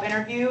a job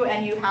interview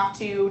and you have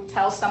to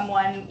tell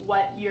someone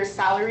what your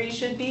salary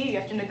should be, you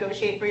have to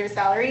negotiate for your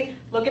salary,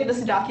 look at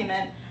this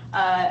document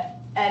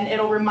and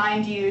it'll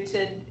remind you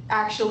to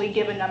actually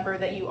give a number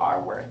that you are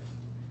worth.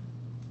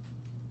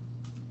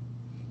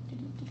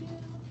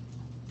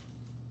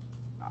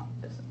 Oh,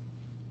 this.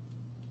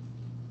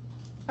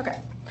 Okay.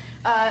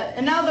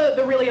 And now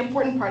the really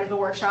important part of the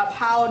workshop,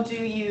 how do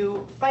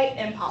you fight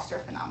imposter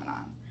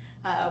phenomenon?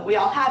 We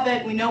all have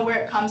it, we know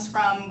where it comes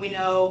from, we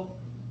know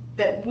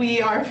that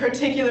we are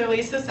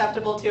particularly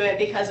susceptible to it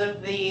because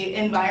of the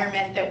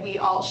environment that we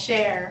all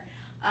share.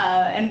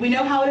 And we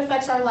know how it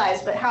affects our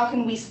lives, but how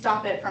can we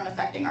stop it from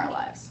affecting our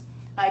lives?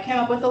 I came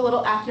up with a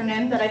little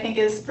acronym that I think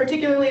is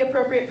particularly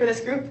appropriate for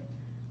this group,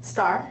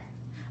 STAR.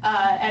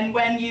 And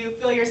when you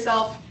feel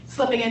yourself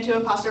slipping into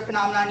imposter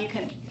phenomenon, you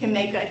can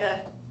make like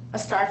a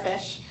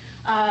starfish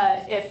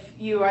if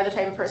you are the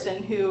type of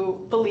person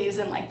who believes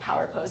in like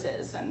power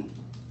poses and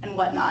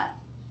whatnot.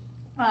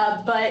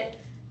 But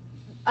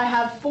I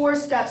have 4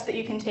 steps that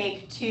you can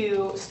take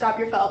to stop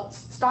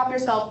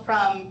yourself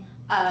from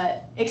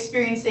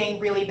experiencing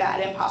really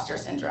bad imposter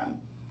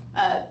syndrome.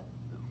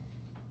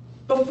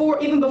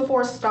 Even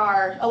before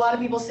STAR, a lot of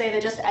people say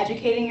that just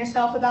educating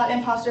yourself about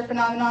imposter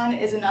phenomenon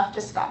is enough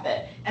to stop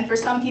it. And for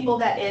some people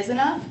that is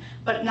enough,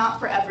 but not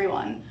for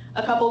everyone.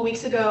 A couple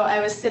weeks ago,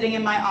 I was sitting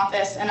in my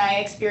office and I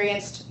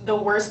experienced the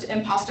worst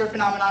imposter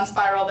phenomenon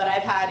spiral that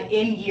I've had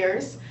in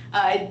years.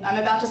 I'm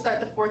about to start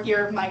the 4th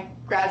year of my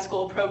grad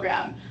school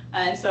program.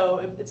 And so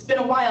it's been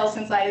a while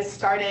since I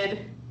started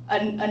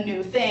a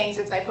new thing,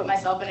 since I put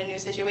myself in a new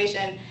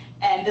situation.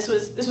 And this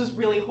was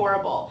really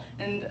horrible.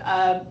 And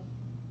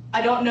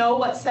I don't know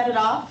what set it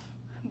off,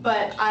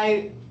 but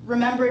I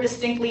remember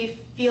distinctly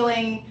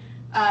feeling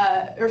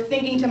or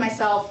thinking to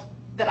myself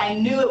that I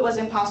knew it was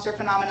imposter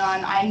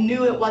phenomenon, I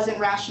knew it wasn't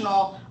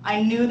rational,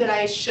 I knew that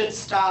I should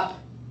stop,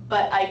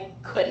 but I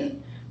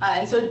couldn't.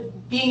 And so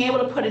being able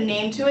to put a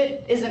name to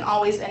it isn't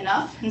always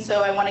enough, and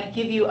so I want to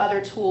give you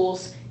other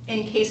tools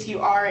in case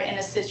you are in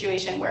a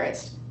situation where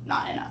it's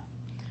not enough.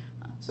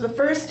 So the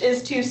first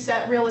is to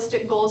set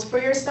realistic goals for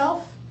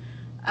yourself.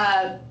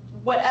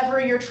 Whatever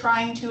you're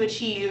trying to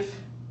achieve,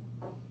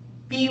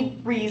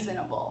 be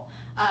reasonable.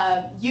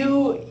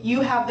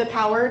 You have the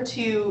power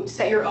to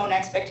set your own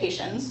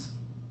expectations.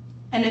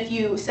 And if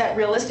you set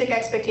realistic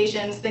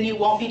expectations, then you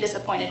won't be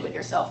disappointed with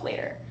yourself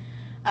later.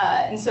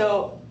 And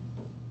so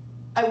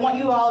I want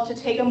you all to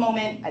take a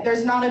moment,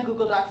 there's not a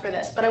Google Doc for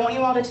this, but I want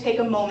you all to take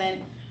a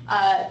moment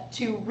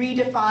to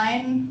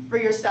redefine for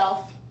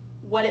yourself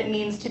what it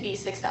means to be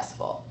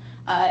successful.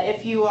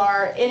 If you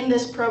are in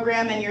this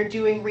program and you're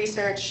doing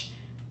research,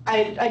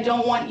 I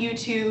don't want you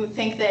to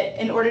think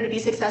that in order to be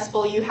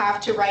successful, you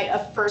have to write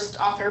a first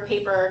author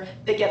paper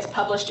that gets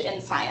published in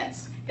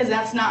Science, because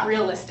that's not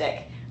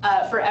realistic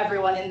for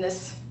everyone in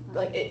this.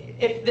 Like,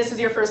 if this is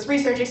your first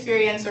research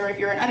experience or if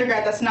you're an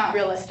undergrad, that's not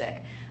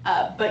realistic.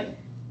 But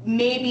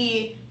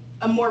maybe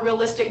a more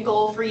realistic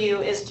goal for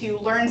you is to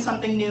learn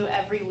something new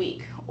every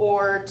week,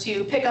 or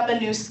to pick up a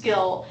new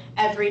skill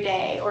every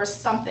day or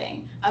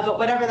something. But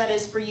whatever that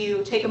is for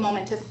you, take a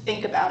moment to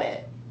think about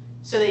it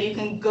so that you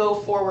can go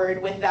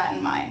forward with that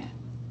in mind.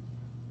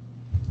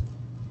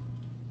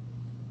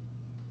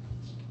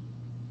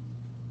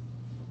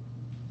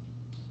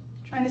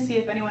 Trying to see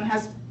if anyone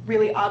has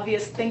really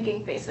obvious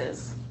thinking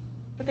faces,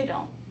 but they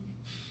don't.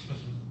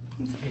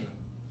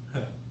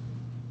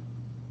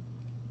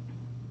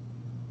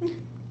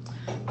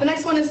 The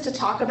next one is to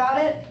talk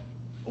about it.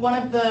 One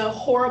of the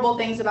horrible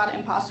things about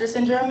imposter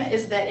syndrome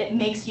is that it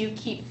makes you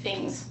keep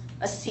things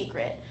a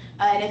secret.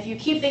 And if you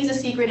keep things a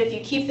secret, if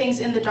you keep things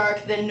in the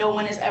dark, then no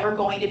one is ever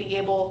going to be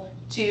able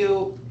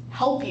to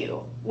help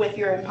you with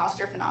your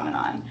imposter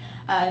phenomenon.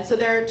 So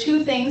there are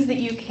 2 things that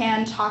you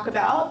can talk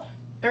about.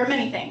 There are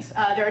many things.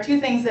 There are 2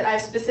 things that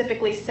I've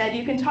specifically said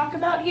you can talk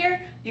about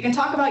here. You can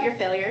talk about your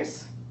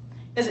failures,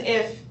 because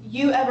if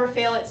you ever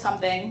fail at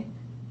something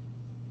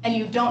and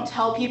you don't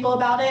tell people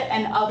about it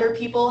and other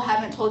people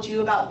haven't told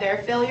you about their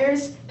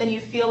failures, then you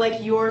feel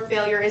like your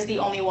failure is the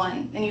only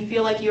one, and you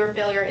feel like your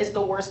failure is the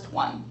worst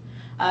one.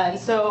 And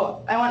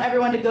so I want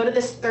everyone to go to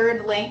this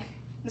 3rd link,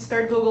 this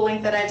 3rd Google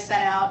link that I've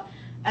sent out,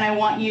 and I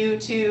want you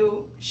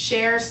to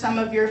share some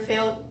of your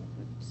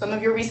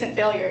recent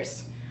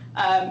failures.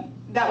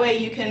 That way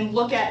you can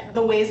look at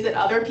the ways that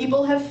other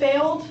people have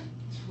failed,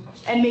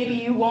 and maybe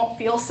you won't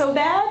feel so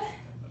bad.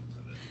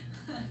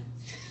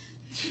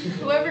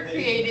 Whoever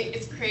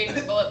is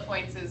creating bullet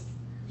points is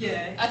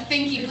a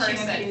thinky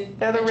person.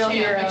 They're the real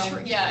hero.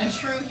 A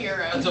true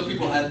hero. Until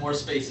people add more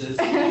spaces.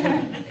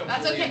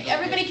 That's okay.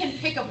 Everybody can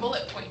pick a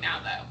bullet point now,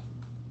 though.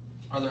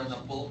 Are there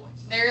enough bullet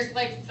points? There's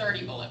like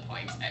 30 bullet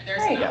points. There's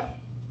There you enough.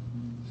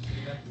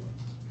 go.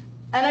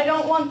 And I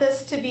don't want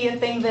this to be a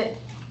thing that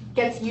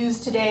gets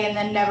used today and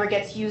then never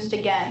gets used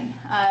again.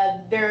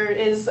 There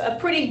is a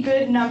pretty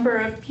good number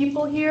of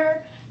people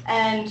here,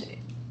 and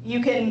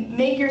you can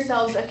make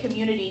yourselves a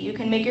community. You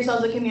can make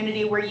yourselves a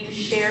community where you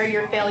share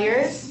your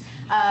failures,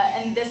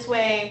 and this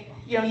way,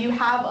 you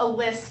have a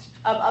list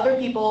of other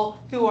people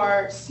who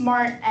are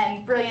smart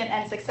and brilliant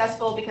and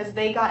successful because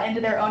they got into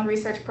their own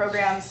research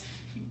programs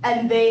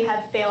and they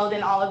have failed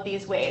in all of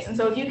these ways. And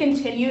so if you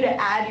continue to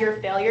add your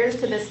failures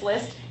to this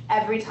list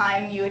every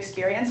time you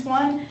experience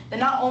one, then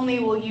not only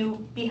will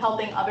you be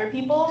helping other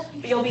people,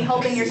 but you'll be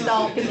helping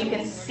yourself because you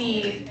can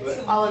see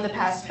all of the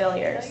past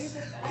failures.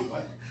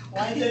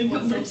 Why did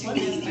anyone so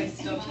funny?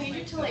 Change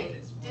it to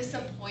like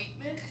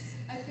disappointments.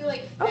 I feel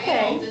like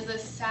Okay. failed is a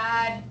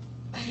sad,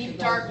 deep,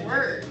 dark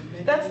word.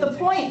 That's the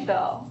point,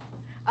 though.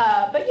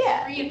 But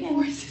yeah.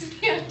 Reinforces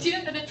the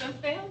idea that it's a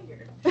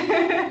failure.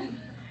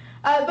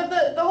 But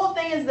the whole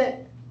thing is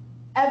that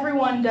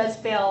everyone does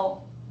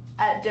fail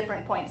at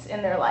different points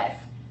in their life.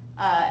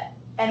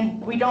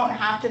 And we don't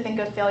have to think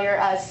of failure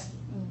as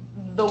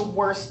the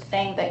worst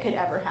thing that could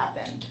ever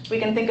happen. We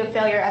can think of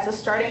failure as a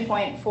starting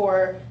point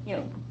for,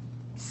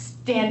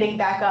 standing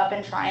back up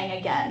and trying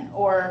again,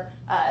 or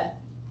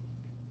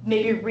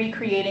maybe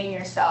recreating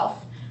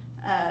yourself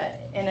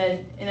in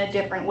a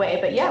different way.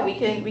 But yeah, we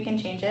can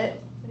change it.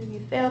 What have you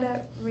failed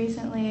at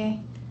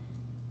recently?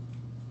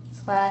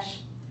 /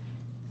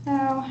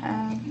 how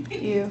have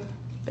you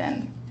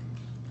been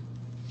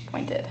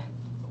pointed?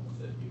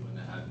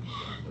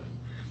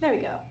 There we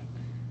go.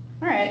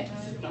 All right.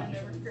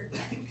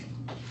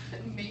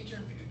 Major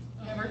mood.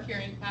 Never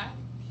hearing back.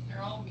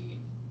 They're all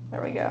mean.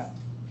 There we go.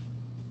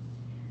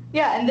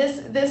 Yeah, and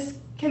this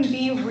can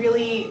be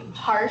really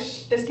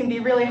harsh. This can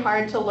be really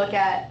hard to look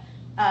at.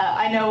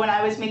 I know when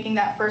I was making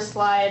that first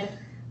slide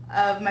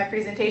of my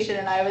presentation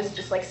and I was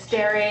just like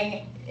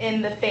staring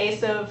in the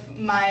face of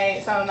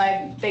some of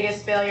my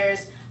biggest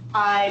failures,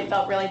 I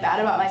felt really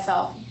bad about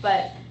myself.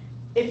 But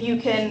if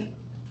you can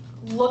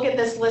look at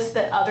this list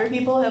that other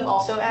people have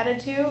also added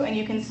to, and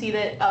you can see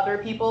that other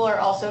people are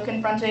also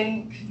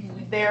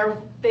confronting their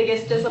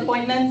biggest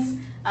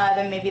disappointments,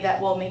 then maybe that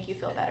will make you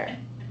feel better.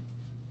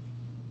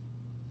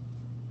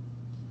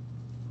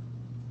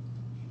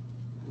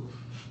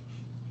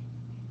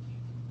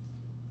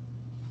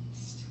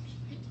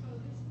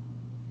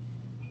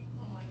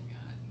 Oh my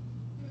god.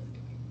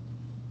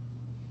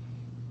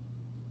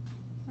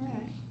 All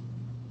right.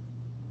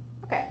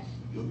 Okay.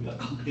 You got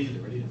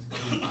complicated already.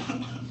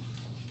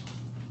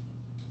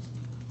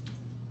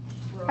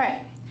 All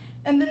right.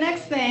 And the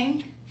next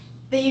thing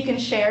that you can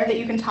share, that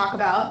you can talk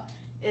about,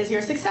 is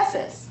your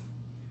successes.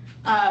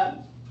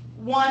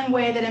 One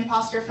way that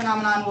imposter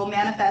phenomenon will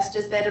manifest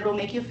is that it'll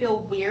make you feel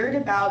weird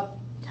about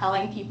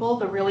telling people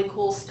the really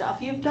cool stuff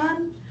you've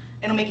done.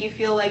 It'll make you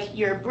feel like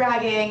you're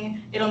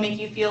bragging. It'll make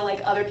you feel like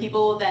other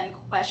people will then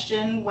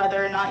question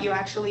whether or not you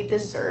actually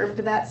deserved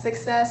that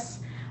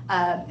success.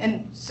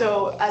 And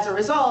so as a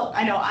result,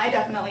 I know I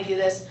definitely do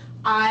this.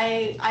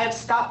 I have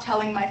stopped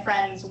telling my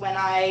friends when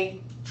I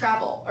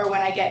travel or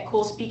when I get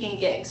cool speaking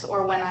gigs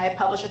or when I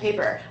publish a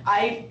paper.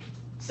 I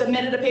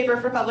submitted a paper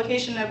for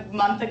publication a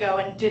month ago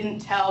and didn't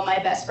tell my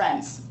best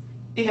friends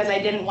because I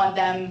didn't want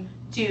them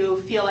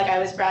to feel like I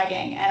was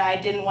bragging, and I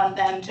didn't want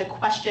them to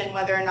question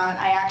whether or not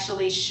I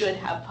actually should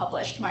have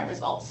published my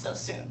results so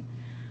soon.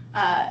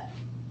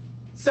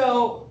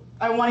 So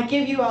I want to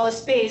give you all a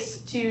space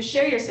to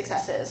share your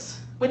successes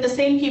with the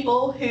same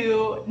people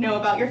who know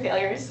about your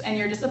failures and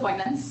your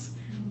disappointments.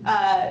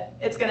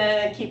 It's going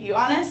to keep you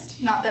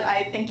honest. Not that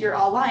I think you're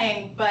all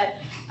lying, but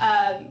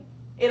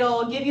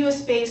it'll give you a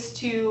space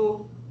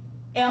to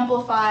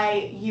amplify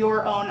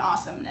your own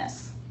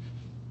awesomeness.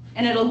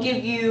 And it'll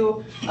give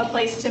you a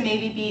place to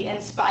maybe be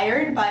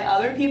inspired by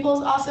other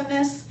people's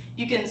awesomeness.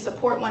 You can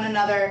support one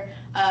another.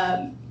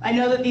 I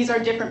know that these are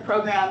different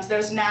programs.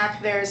 There's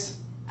NAC, there's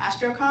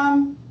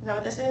Astrocom. Is that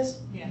what this is?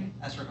 Yeah,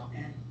 Astrocom.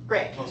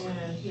 Great. Mostly.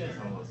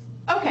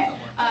 Okay,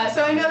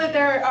 so I know that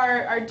there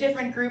are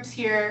different groups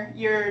here.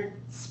 You're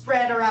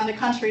spread around the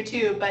country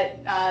too,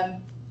 but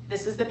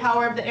this is the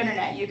power of the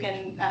internet. You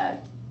can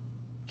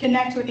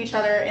connect with each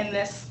other in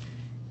this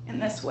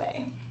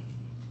way.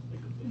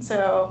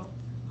 So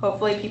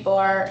hopefully people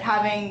are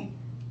having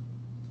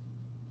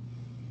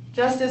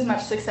just as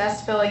much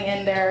success filling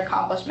in their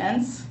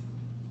accomplishments.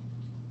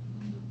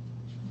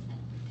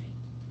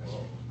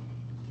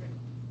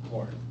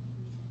 More.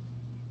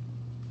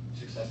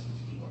 Successes.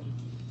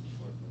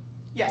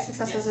 Yeah,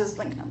 successes is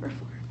link number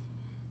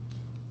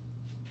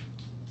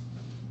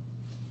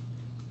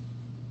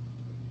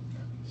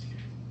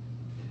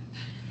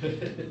 4.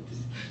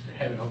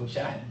 Having home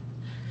chat.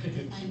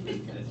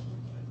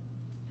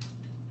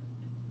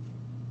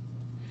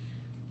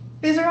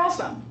 These are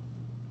awesome.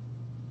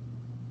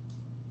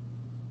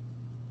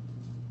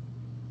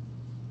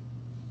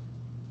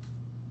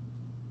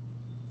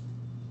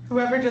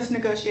 Whoever just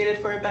negotiated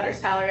for a better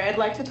salary, I'd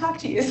like to talk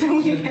to you so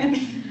we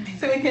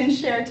can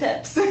share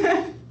tips.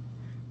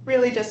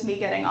 Really just me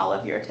getting all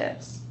of your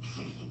tips.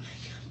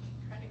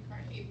 Credit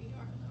card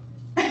APR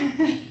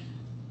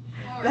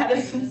though. That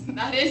is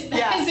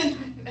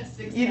a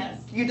success.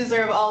 You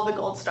deserve all the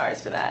gold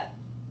stars for that.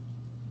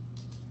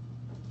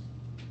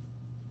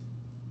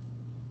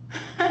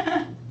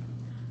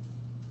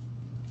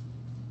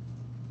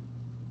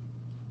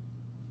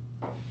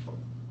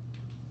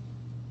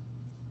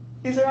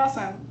 These are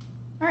awesome.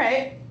 All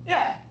right,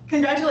 yeah,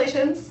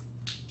 congratulations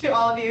to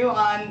all of you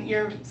on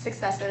your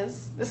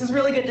successes. This is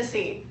really good to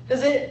see.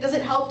 Does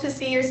it help to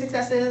see your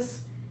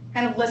successes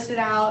kind of listed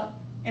out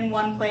in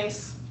one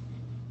place?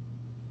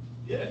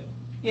 Yeah.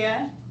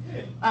 Yeah?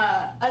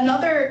 Yeah.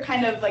 Another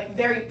kind of like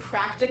very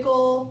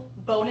practical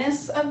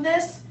bonus of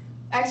this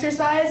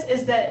exercise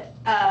is that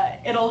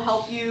it'll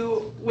help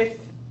you with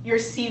your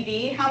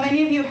CV. How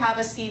many of you have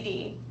a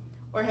CV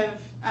or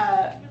have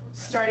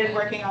started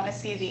working on a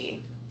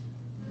CV?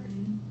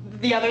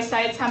 The other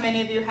sites, how many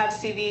of you have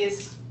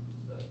CVs?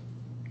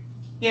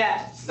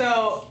 Yeah,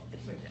 so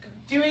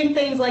doing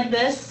things like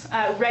this,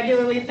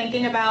 regularly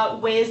thinking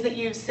about ways that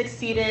you've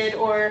succeeded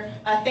or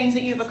things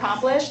that you've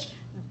accomplished,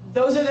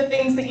 those are the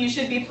things that you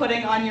should be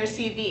putting on your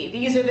CV.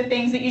 These are the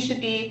things that you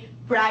should be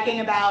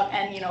bragging about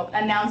and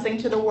announcing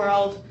to the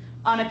world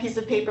on a piece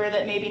of paper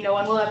that maybe no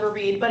one will ever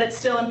read, but it's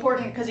still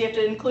important because you have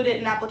to include it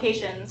in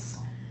applications.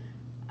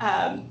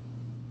 So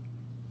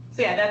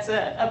yeah, that's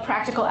a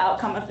practical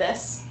outcome of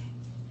this.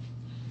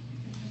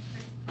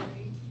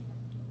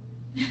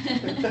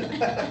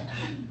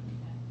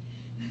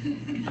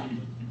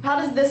 How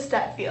does this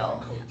step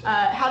feel?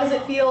 How does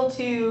it feel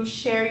to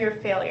share your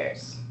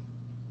failures?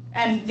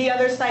 And the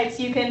other sites,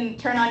 you can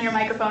turn on your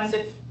microphones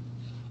if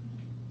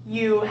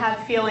you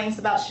have feelings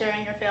about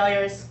sharing your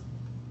failures.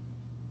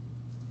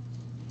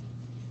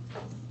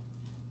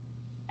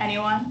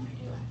 Anyone?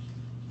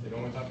 They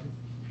don't want to talk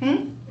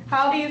to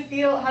How do you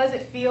feel, how does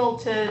it feel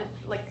to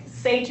like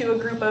say to a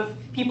group of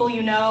people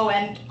you know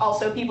and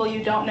also people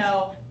you don't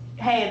know,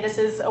 hey, this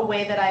is a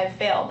way that I've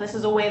failed. This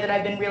is a way that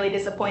I've been really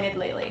disappointed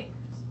lately.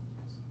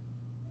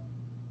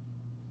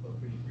 Felt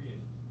pretty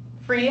freeing.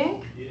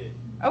 Freeing? Yeah.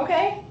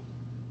 Okay.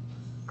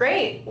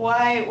 Great.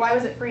 Why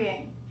was it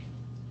freeing?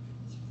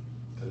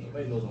 Because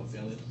nobody knows I'm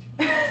failing.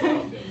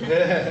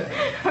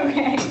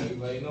 Okay.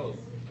 Everybody knows.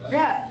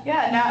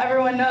 Yeah, now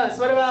everyone knows.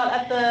 What about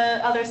at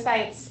the other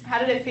sites? How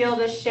did it feel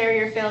to share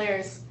your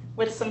failures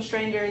with some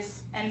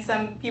strangers and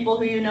some people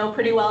who you know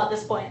pretty well at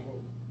this point?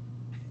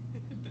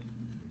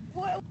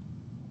 Kylie?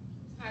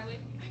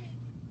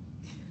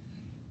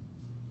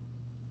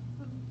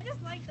 I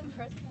just like the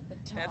person at the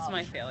top. That's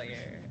my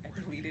failure. I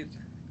deleted.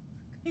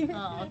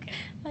 Oh, okay.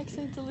 I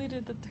actually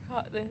deleted the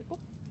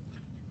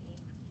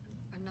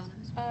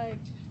Anonymous.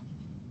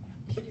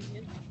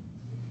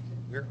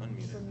 We're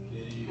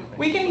unmuted.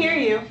 We can hear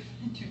you.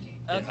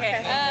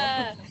 Okay.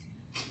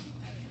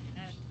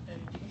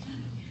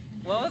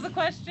 What was the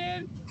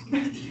question?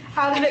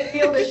 How did it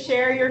feel to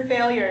share your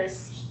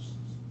failures?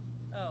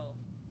 Oh,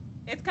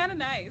 it's kind of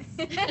nice.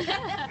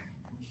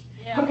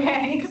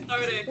 Okay.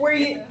 Started. Were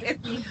you?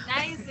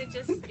 Nice, it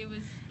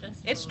was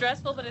stressful. It's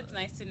stressful, but it's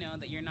nice to know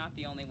that you're not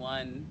the only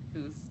one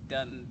who's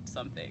done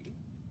something.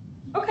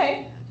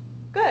 Okay.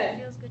 Good.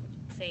 Feels good.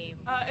 Same.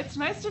 It's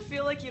nice to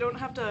feel like you don't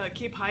have to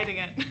keep hiding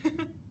it.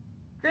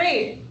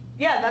 Great.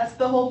 Yeah, that's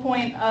the whole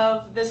point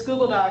of this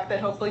Google Doc that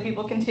hopefully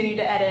people continue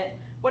to edit.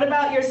 What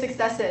about your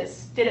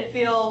successes? Did it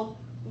feel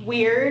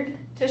weird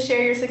to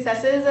share your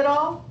successes at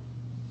all?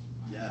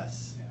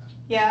 Yes.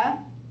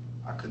 Yeah?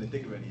 I couldn't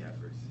think of any at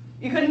first.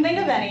 You couldn't think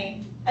of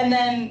any. And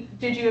then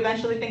did you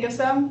eventually think of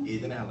some?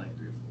 Yeah, then I had like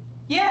 3 or 4.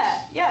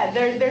 Yeah.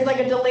 There's like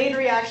a delayed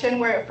reaction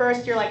where at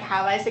first you're like,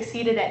 have I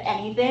succeeded at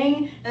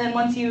anything? And then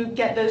once you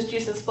get those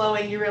juices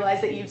flowing, you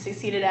realize that you've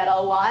succeeded at a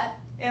lot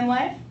in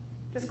life.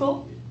 That's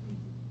cool.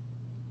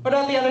 What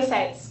about the other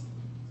sites?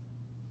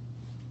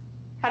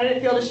 How did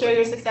it feel to share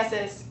your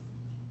successes?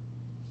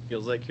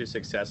 Feels like your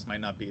success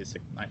might not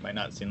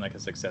seem like a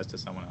success to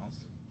someone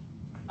else.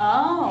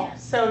 Oh,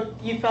 so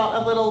you felt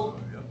a little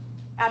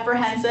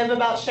apprehensive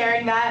about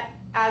sharing that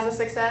as a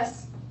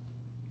success?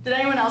 Did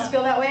anyone else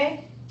feel that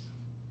way?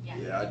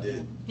 Yeah, I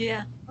did.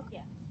 Yeah. All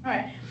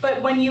right,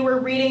 but when you were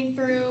reading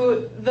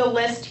through the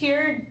list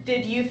here,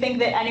 did you think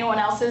that anyone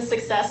else's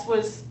success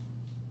was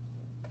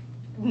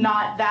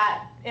not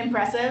that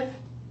impressive?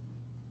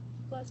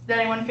 Did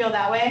anyone feel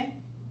that way?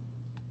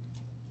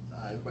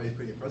 Everybody's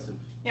pretty impressive.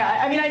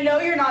 Yeah, I mean, I know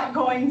you're not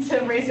going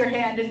to raise your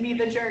hand and be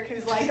the jerk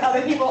who's like,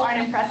 other people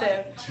aren't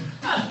impressive.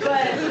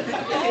 But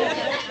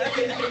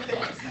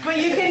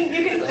you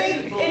can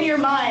think in your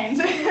mind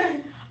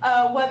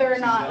whether or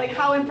not, like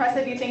how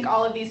impressive you think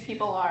all of these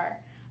people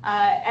are.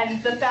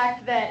 And the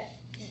fact that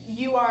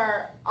you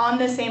are on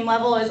the same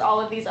level as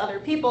all of these other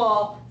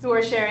people who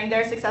are sharing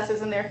their successes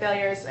and their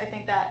failures, I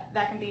think that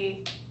can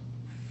be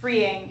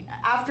freeing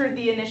after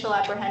the initial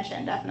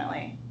apprehension,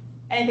 definitely.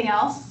 Anything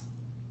else?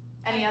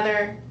 Any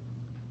other?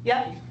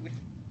 Yep.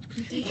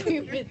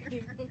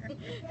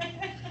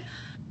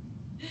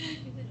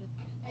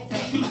 I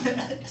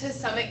think to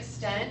some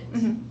extent,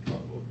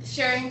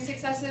 sharing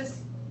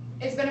successes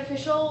is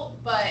beneficial,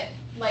 but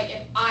like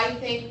if I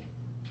think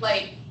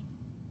like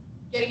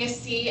getting a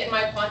C in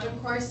my quantum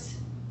course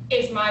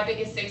is my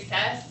biggest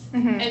success,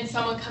 and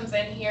someone comes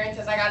in here and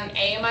says I got an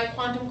A in my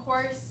quantum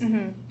course,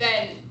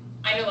 then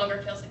I no longer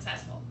feel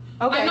successful.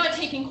 Okay. I'm not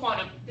taking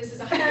quantum. This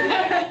is a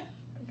hypothetical.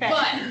 Okay.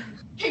 But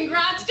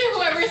congrats to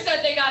whoever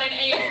said they got an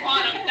A in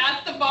quantum.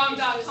 That's the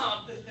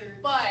bomb.com.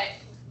 But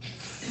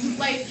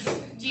like,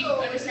 do you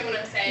understand what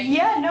I'm saying?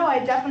 Yeah, no, I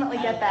definitely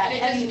get that.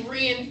 And it just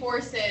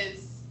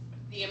reinforces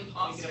the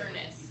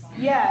imposterness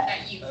Yeah.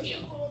 that you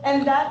feel.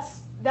 And that's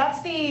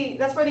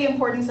where the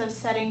importance of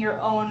setting your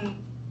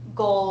own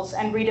goals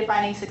and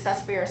redefining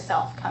success for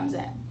yourself comes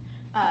in.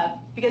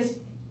 Because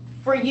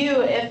for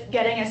you, if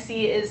getting a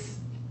C is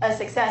a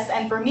success,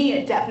 and for me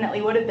it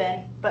definitely would have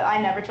been, but I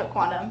never took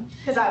quantum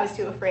because I was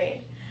too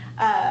afraid.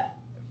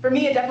 For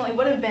me, it definitely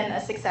would have been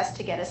a success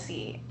to get a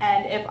C.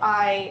 And if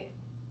I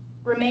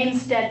remain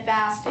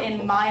steadfast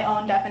in my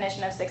own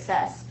definition of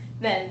success,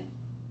 then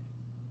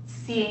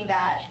seeing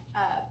that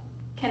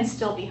can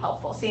still be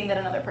helpful. Seeing that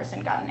another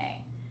person got an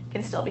A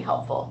can still be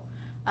helpful.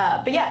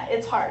 But yeah,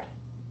 it's hard.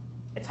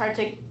 It's hard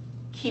to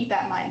keep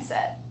that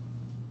mindset.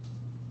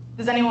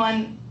 Does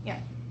anyone, yeah.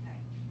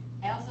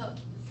 I also was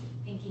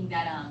thinking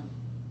that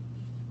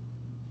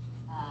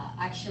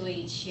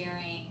actually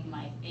sharing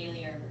my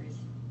failures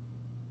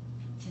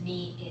to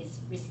me is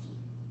risky.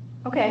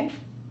 Okay.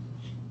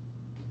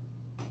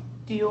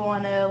 Do you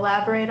want to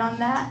elaborate on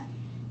that?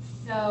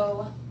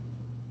 So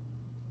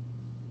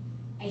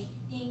I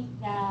think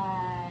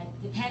that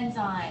depends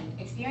on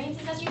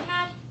experiences that you've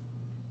had,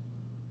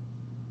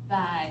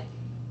 but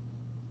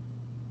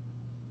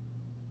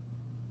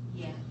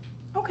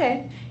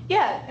Okay,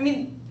 yeah, I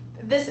mean,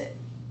 this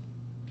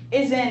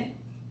isn't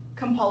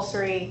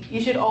compulsory.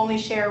 You should only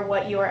share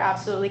what you are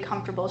absolutely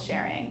comfortable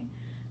sharing.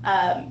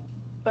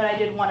 But I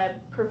did want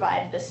to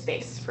provide the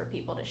space for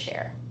people to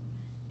share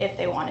if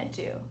they wanted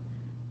to.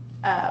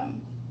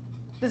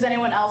 Does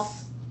anyone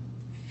else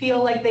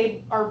feel like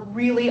they are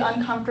really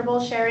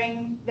uncomfortable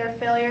sharing their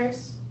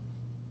failures?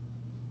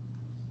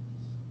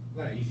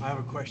 Not easy. I have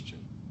a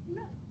question.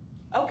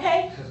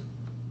 Okay.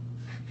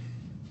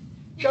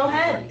 Go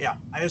ahead. Yeah,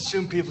 I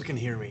assume people can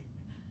hear me.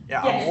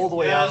 Yeah, Yes. I'm all the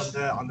way Yes.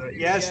 out on the.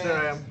 Yes, there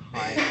I am.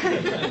 Hi.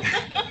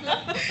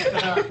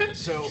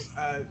 So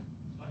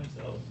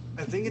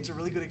I think it's a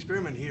really good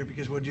experiment here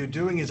because what you're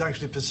doing is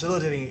actually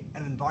facilitating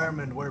an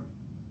environment where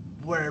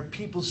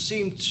people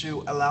seem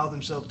to allow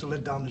themselves to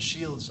let down the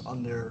shields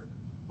on their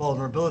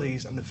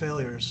vulnerabilities and the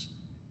failures,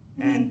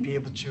 and be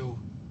able to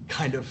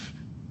kind of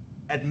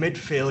admit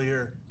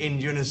failure in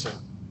unison.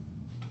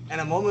 And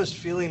I'm almost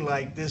feeling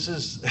like this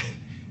is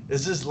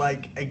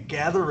like a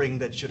gathering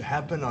that should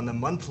happen on a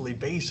monthly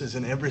basis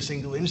in every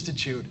single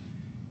institute,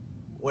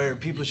 where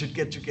people should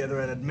get together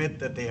and admit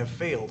that they have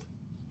failed.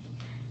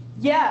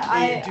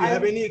 Yeah, Do you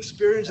have any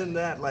experience in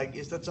that? Like,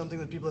 is that something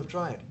that people have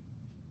tried?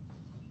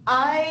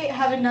 I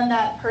haven't done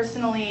that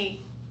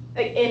personally,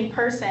 like, in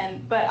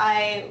person, but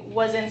I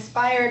was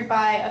inspired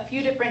by a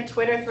few different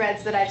Twitter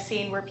threads that I've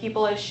seen where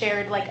people have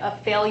shared like a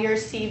failure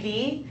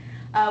CV,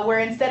 where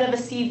instead of a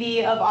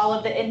CV of all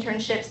of the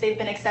internships they've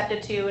been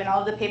accepted to and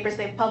all of the papers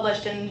they've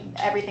published and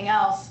everything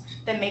else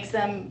that makes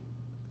them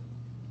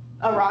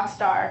a rock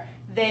star,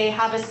 they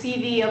have a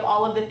CV of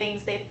all of the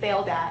things they've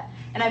failed at.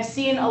 And I've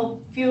seen a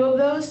few of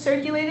those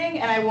circulating,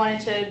 and I wanted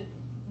to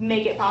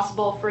make it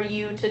possible for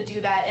you to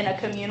do that in a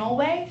communal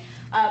way.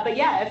 But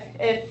yeah,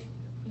 if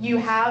you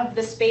have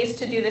the space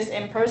to do this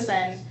in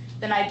person,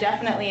 then I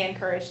definitely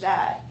encourage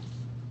that.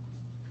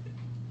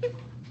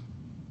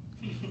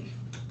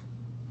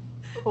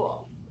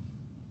 Cool.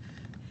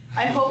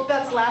 I hope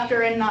that's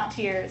laughter and not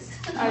tears.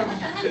 Okay.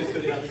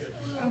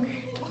 All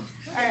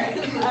right.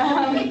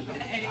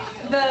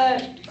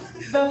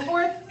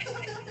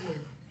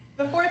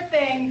 The fourth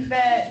thing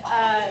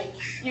that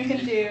you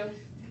can do.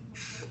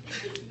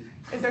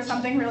 Is there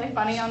something really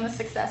funny on the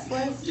success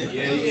list? Yeah,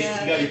 you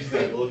gotta just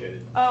gotta look at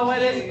it. Oh,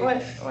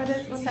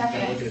 what's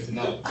happening? Look at it to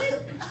know.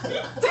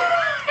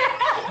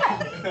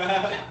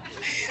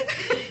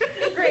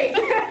 Great.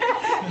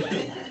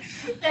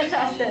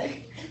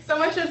 Fantastic.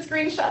 Someone should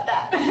screenshot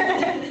that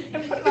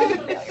and put it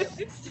on the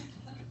failures.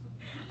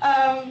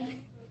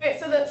 Okay,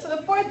 so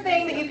the fourth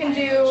thing that you can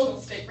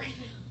do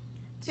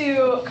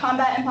to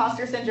combat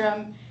imposter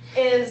syndrome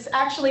is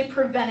actually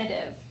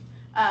preventative.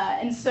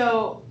 And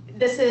so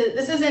this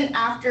isn't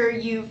after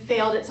you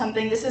failed at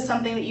something. This is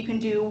something that you can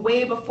do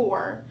way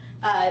before,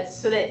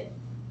 so that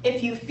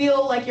if you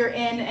feel like you're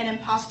in an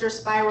imposter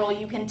spiral,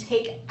 you can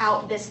take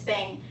out this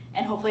thing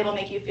and hopefully it'll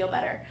make you feel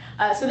better.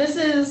 So this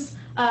is,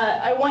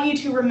 I want you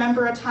to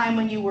remember a time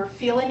when you were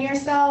feeling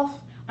yourself.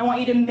 I want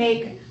you to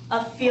make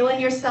a feeling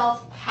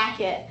yourself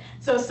packet.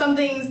 So some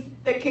things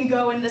that can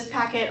go in this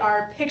packet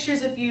are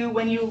pictures of you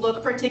when you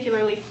look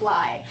particularly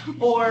fly,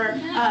 or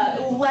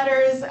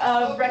letters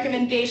of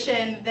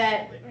recommendation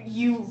that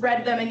you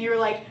read them and you're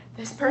like,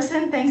 this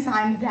person thinks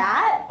I'm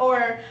that,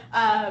 or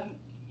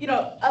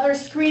other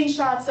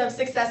screenshots of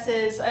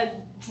successes,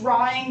 a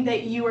drawing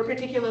that you are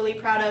particularly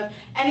proud of,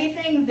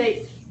 anything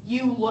that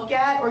you look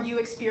at or you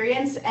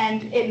experience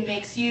and it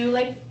makes you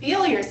like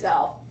feel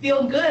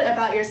good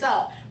about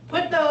yourself.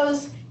 Put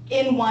those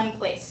in one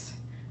place,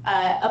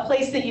 a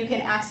place that you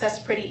can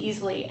access pretty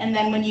easily. And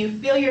then when you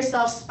feel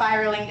yourself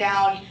spiraling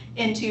down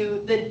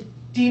into the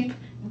deep,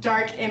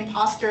 dark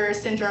imposter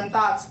syndrome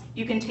thoughts,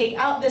 you can take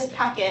out this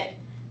packet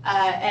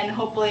and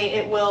hopefully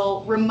it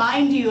will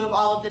remind you of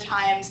all of the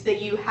times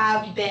that you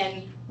have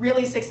been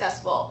really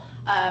successful.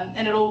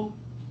 And it'll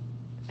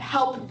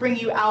help bring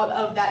you out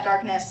of that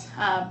darkness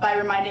by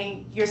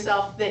reminding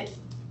yourself that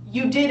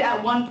you did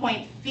at one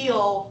point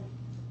feel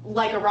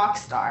like a rock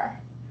star.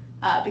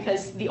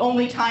 Because the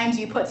only times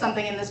you put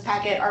something in this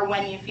packet are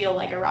when you feel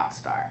like a rock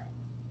star.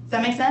 Does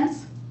that make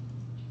sense?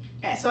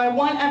 Okay, so I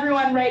want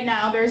everyone right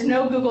now, there's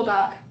no Google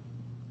Doc,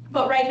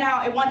 but right now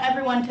I want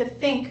everyone to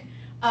think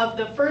of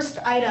the first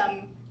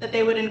item that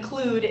they would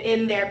include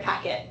in their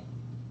packet.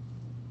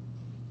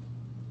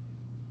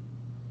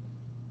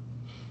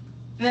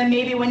 And then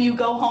maybe when you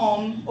go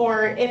home,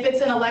 or if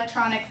it's an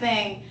electronic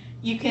thing,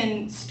 you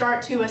can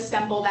start to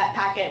assemble that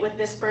packet with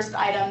this first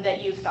item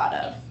that you've thought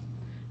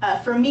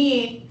of. For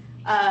me,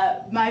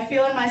 my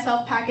Feeling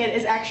Myself packet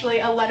is actually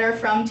a letter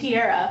from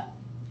Tiara.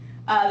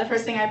 The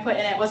first thing I put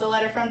in it was a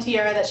letter from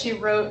Tiara that she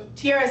wrote.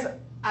 Tiara's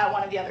at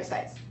one of the other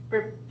sites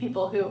for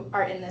people who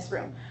are in this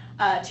room.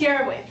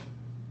 Tiara, wave.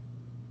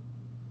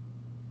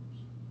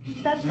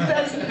 That's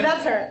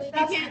her.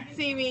 You can't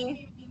see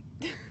me.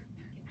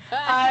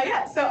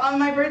 Yeah, so on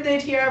my birthday,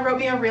 Tiara wrote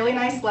me a really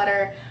nice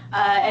letter,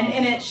 and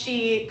in it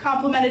she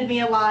complimented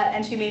me a lot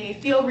and she made me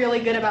feel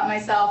really good about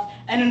myself.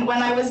 And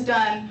when I was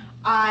done,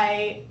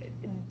 I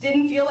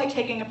didn't feel like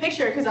taking a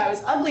picture because I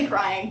was ugly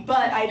crying,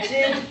 but I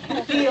did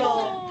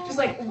feel just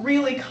like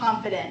really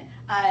confident.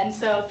 And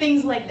so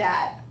things like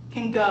that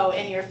can go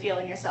in your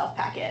feeling yourself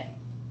packet.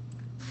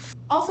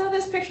 Also,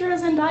 this picture of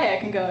Zendaya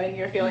can go in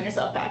your feeling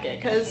yourself packet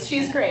because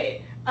she's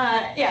great.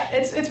 Yeah,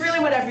 it's really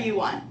whatever you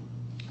want.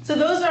 So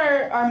those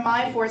are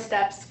my 4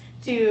 steps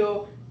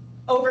to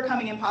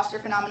overcoming imposter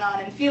phenomenon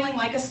and feeling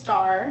like a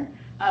star,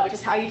 which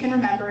is how you can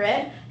remember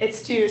it.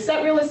 It's to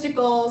set realistic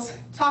goals,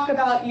 talk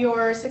about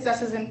your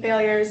successes and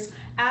failures,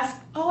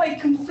 I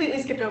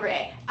completely skipped over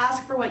A,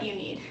 ask for what you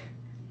need.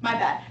 My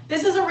bad.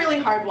 This is a really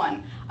hard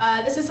one.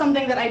 This is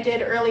something that I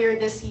did earlier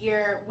this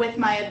year with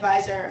my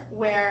advisor,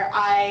 where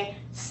I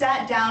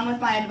sat down with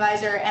my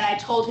advisor and I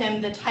told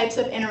him the types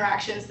of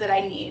interactions that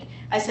I need.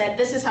 I said,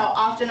 this is how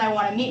often I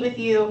want to meet with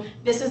you.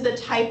 This is the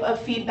type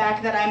of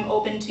feedback that I'm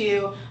open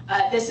to.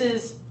 This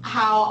is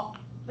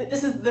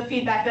the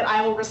feedback that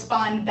I will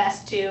respond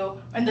best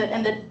to, and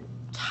the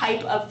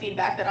type of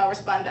feedback that I'll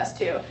respond best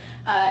to.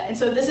 And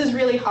so this is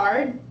really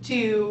hard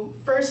to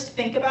first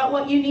think about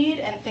what you need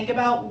and think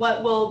about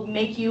what will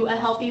make you a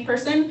healthy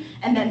person,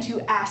 and then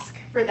to ask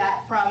for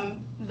that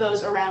from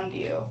those around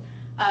you.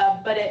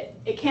 But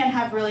it can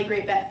have really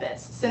great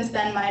benefits. Since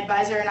then, my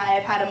advisor and I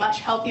have had a much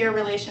healthier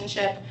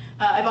relationship.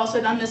 I've also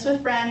done this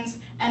with friends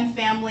and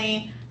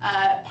family,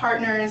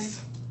 partners,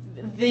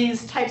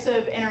 these types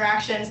of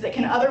interactions that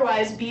can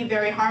otherwise be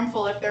very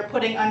harmful if they're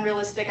putting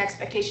unrealistic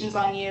expectations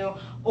on you,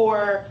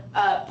 or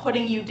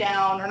putting you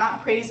down, or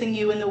not praising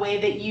you in the way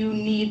that you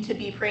need to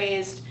be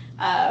praised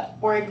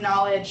or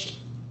acknowledged.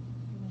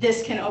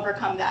 This can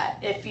overcome that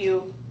if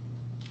you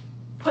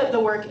put the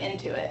work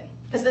into it.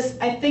 Because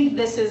I think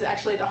this is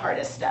actually the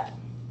hardest step,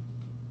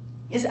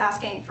 is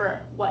asking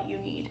for what you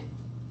need.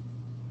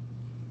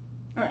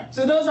 All right,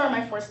 so those are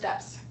my 4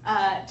 steps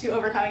to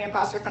overcoming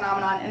imposter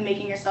phenomenon and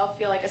making yourself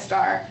feel like a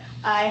star.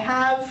 I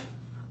have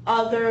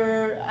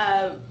other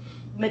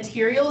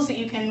materials that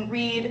you can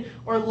read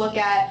or look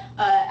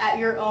at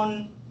your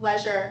own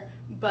leisure,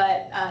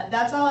 but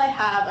that's all I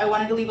have. I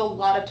wanted to leave a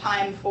lot of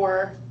time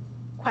for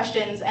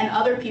questions and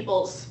other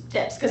people's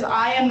tips, because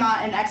I am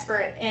not an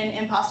expert in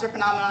imposter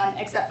phenomenon,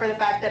 except for the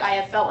fact that I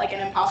have felt like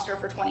an imposter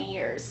for 20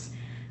 years.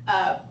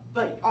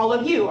 But all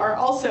of you are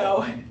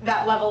also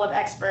that level of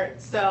expert.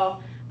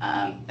 So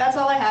that's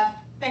all I have.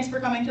 Thanks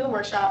for coming to the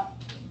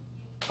workshop.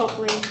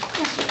 Hopefully.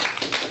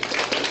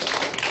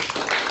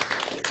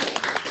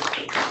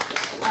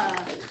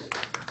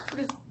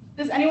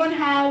 Does anyone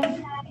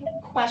have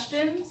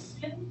questions?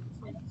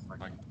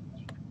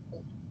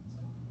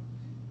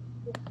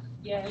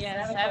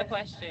 Yes, I have a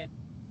question.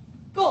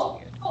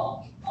 Cool.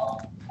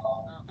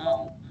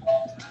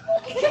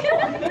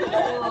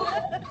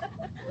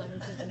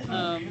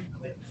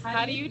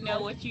 How do you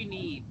know what you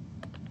need?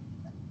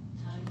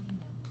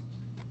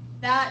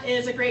 That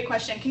is a great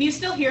question. Can you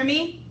still hear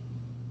me?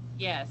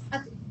 Yes.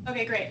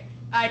 Okay, great.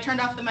 I turned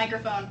off the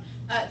microphone.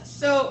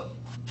 So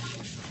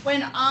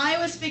when I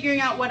was figuring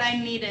out what I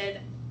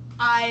needed,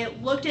 I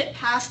looked at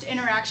past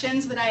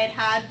interactions that I had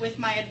had with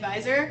my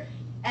advisor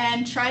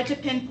and tried to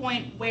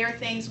pinpoint where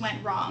things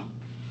went wrong.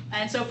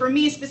 And so for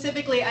me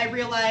specifically, I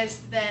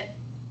realized that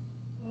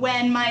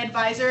when my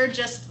advisor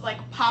just like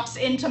pops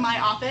into my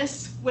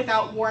office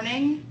without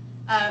warning,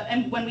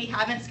 and when we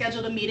haven't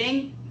scheduled a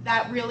meeting,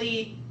 that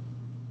really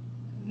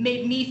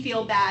made me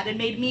feel bad and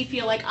made me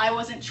feel like I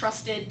wasn't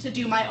trusted to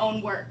do my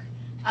own work.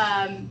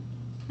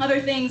 Other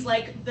things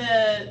like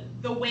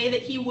the way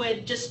that he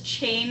would just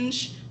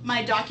change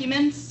my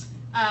documents.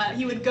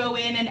 He would go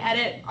in and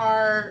edit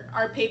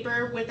our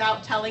paper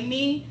without telling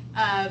me,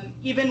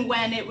 even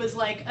when it was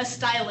like a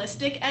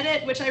stylistic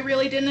edit, which I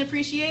really didn't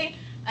appreciate.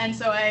 And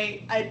so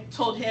I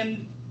told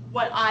him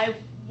what I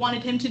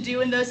wanted him to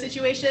do in those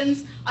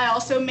situations. I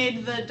also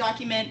made the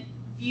document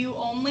view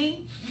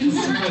only. So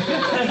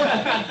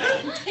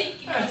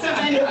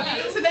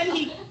then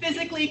he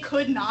physically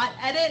could not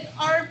edit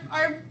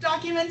our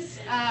documents.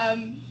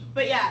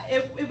 But yeah,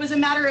 it was a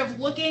matter of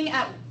looking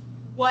at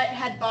what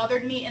had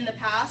bothered me in the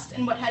past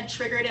and what had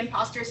triggered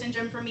imposter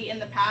syndrome for me in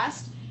the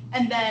past,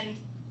 and then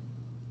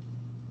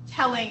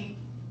telling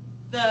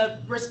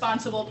the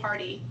responsible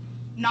party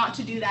not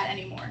to do that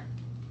anymore.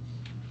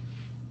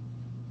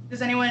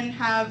 Does anyone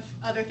have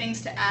other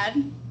things to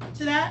add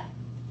to that?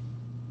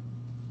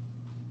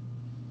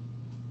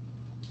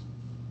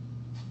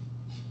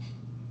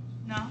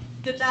 No?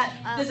 Does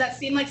that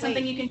seem like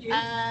something you can do?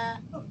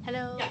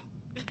 Hello. Yeah.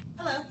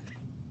 Hello.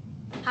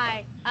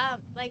 Hi.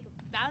 Like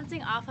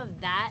bouncing off of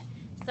that,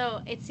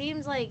 so it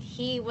seems like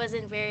he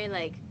wasn't very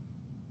like,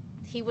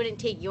 he wouldn't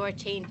take your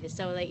changes.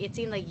 So like it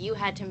seemed like you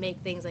had to make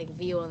things like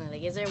view only.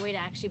 Like, is there a way to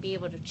actually be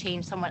able to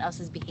change someone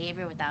else's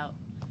behavior without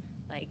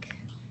like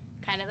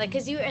kind of like,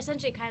 because you're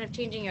essentially kind of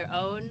changing your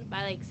own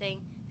by like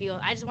saying view.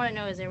 I just want to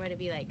know, is there a way to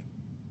be like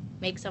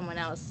make someone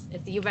else,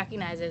 if you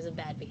recognize it as a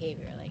bad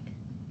behavior, like?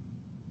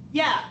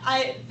 Yeah,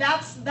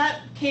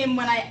 that came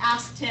when I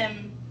asked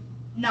him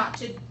not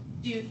to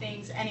do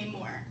things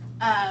anymore.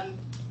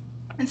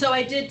 And so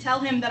I did tell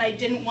him that I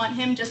didn't want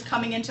him just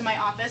coming into my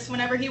office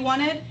whenever he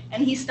wanted,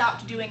 and he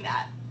stopped doing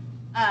that.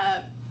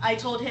 I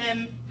told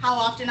him how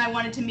often I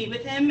wanted to meet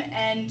with him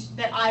and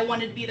that I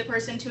wanted to be the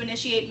person to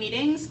initiate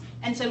meetings.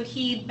 And so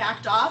he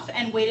backed off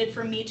and waited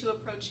for me to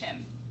approach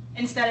him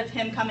instead of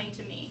him coming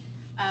to me,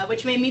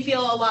 which made me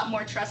feel a lot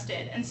more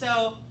trusted. And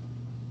so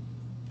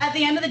at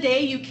the end of the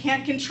day, you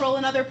can't control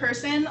another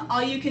person.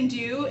 All you can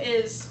do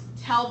is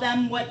tell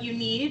them what you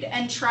need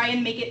and try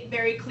and make it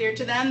very clear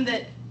to them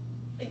that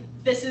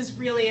this is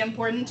really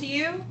important to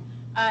you.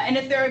 And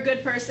if they're a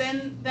good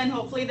person, then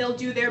hopefully they'll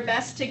do their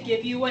best to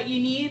give you what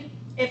you need.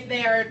 If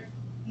they're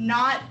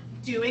not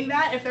doing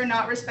that, if they're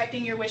not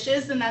respecting your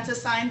wishes, then that's a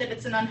sign that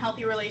it's an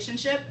unhealthy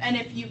relationship. And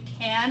if you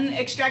can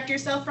extract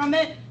yourself from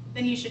it,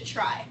 then you should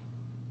try.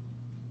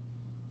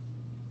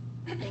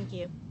 Thank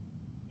you.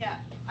 Yeah,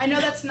 I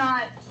know that's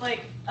not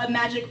like a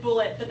magic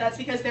bullet, but that's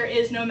because there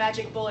is no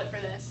magic bullet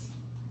for this.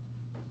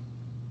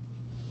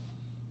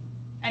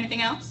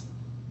 Anything else?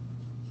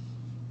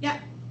 Yeah.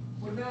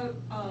 What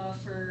about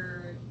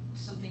for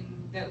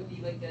something that would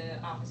be like the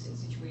opposite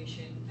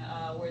situation,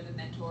 where the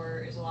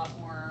mentor is a lot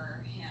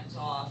more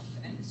hands-off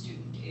and the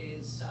student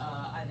is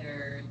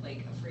either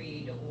like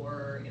afraid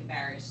or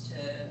embarrassed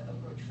to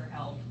approach for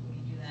help? What do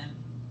you do then?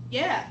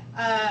 Yeah,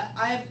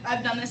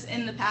 I've done this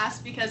in the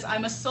past because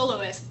I'm a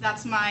soloist.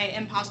 That's my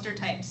imposter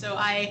type. So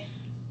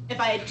if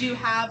I do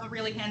have a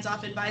really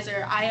hands-off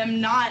advisor,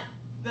 I'm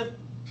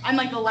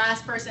like the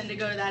last person to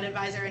go to that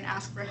advisor and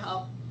ask for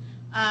help.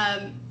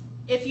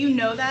 If you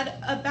know that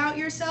about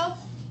yourself,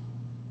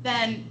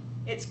 then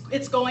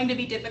it's going to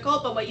be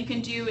difficult, but what you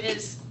can do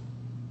is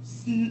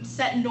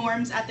set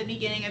norms at the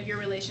beginning of your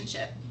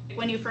relationship.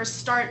 When you first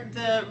start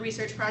the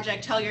research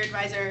project, tell your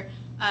advisor,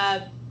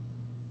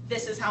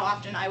 this is how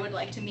often I would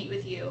like to meet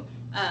with you.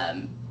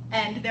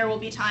 And there will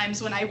be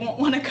times when I won't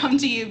want to come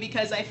to you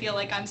because I feel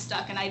like I'm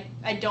stuck and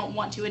I don't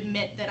want to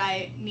admit that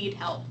I need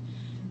help.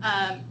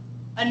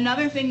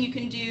 Another thing you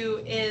can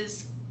do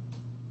is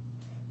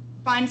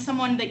find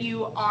someone that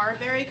you are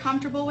very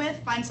comfortable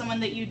with, find someone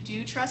that you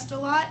do trust a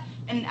lot,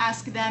 and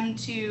ask them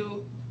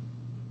to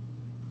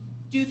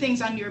do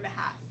things on your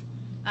behalf.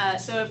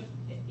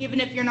 Even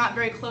if you're not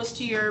very close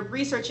to your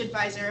research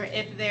advisor,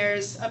 if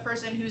there's a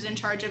person who's in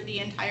charge of the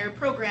entire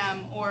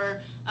program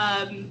or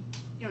a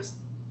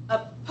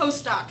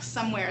postdoc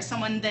somewhere,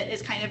 someone that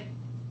is kind of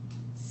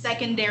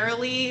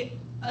secondarily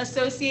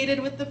associated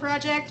with the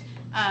project,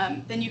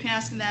 then you can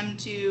ask them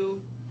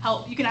to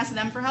help. You can ask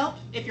them for help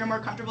if you're more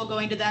comfortable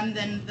going to them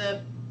than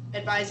the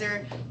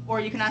advisor,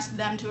 or you can ask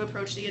them to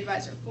approach the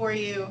advisor for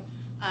you.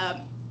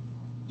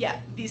 Yeah,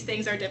 these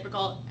things are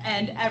difficult,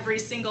 and every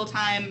single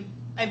time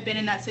I've been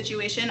in that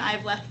situation,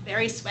 I've left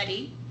very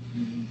sweaty,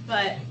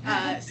 but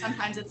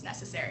sometimes it's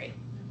necessary.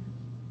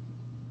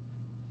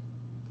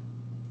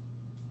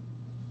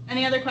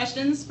 Any other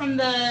questions from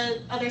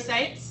the other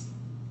sites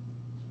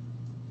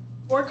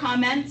or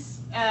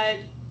comments?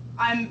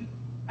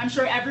 I'm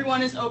sure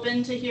everyone is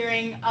open to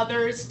hearing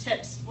others'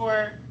 tips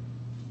for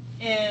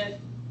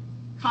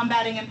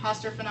combating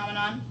imposter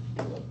phenomenon.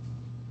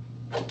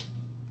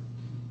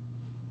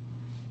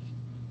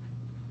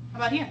 How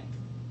about here?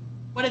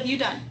 What have you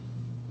done?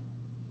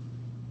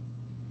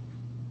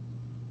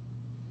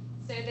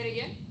 Say that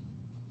again.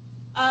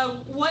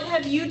 What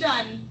have you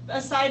done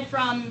aside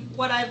from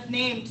what I've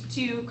named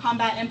to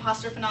combat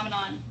imposter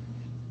phenomenon?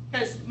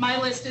 Because my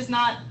list is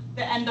not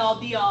the end-all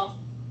be-all.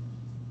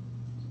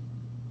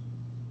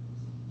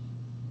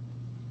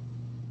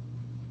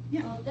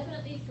 Yeah. Well,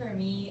 definitely for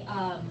me,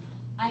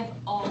 I've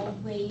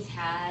always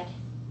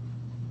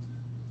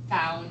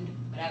found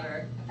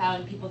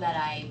people that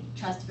I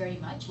trust very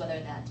much,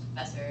 whether that's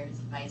professors,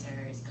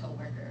 advisors,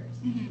 coworkers,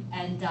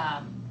 and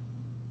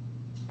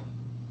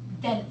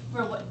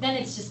then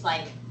it's just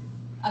like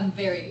I'm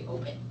very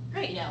open,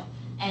 Great. you know,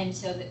 and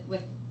so that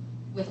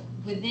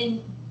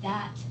within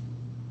that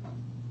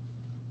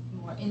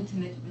more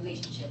intimate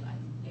relationship,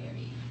 I'm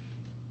very,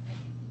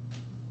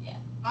 yeah.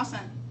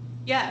 Awesome.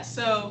 Yeah.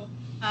 So,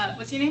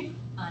 what's your name?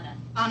 Anna.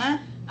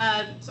 Anna.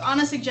 So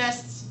Anna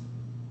suggests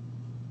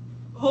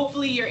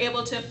hopefully you're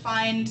able to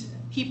find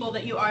people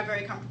that you are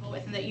very comfortable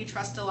with and that you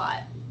trust a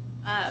lot.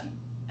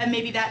 And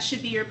maybe that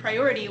should be your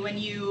priority when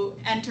you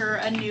enter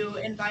a new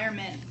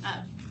environment.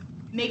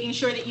 Making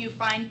sure that you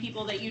find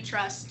people that you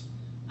trust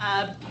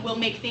will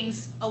make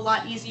things a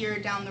lot easier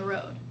down the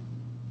road.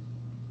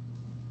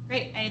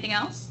 Great. Anything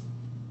else?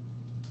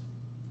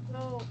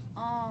 So,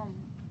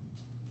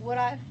 what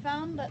I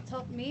found that's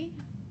helped me,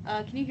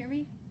 can you hear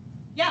me?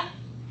 Yeah.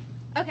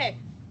 Okay.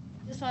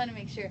 Just wanted to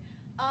make sure.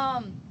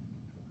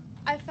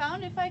 I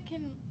found if I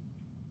can,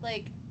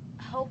 like,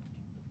 help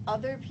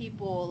other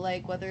people,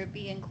 like, whether it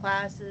be in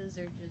classes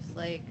or just,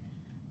 like,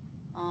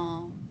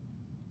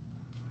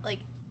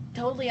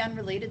 totally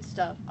unrelated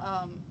stuff,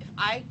 if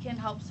I can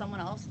help someone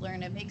else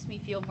learn, it makes me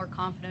feel more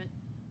confident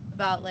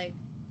about, like,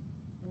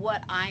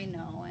 what I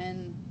know,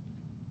 and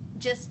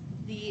just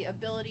the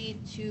ability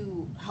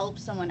to help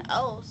someone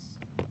else,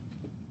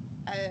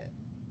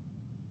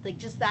 like,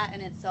 just that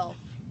in itself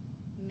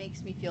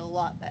makes me feel a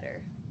lot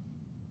better.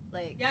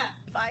 Like, yeah.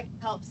 If I can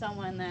help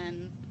someone,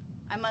 then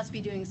I must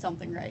be doing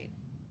something right.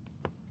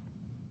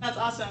 That's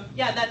awesome.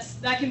 Yeah,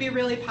 that can be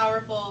really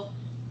powerful.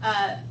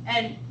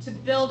 And to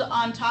build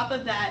on top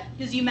of that,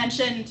 because you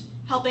mentioned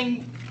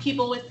helping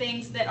people with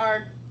things that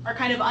are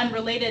kind of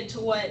unrelated to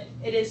what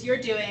it is you're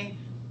doing,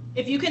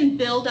 if you can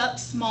build up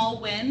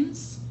small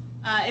wins,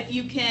 if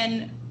you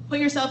can put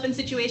yourself in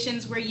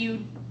situations where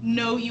you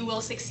know you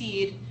will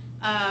succeed,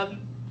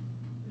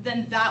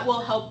 then that will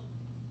help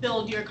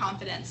build your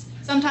confidence.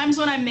 Sometimes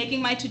when I'm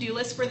making my to-do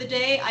list for the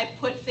day, I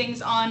put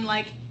things on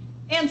like,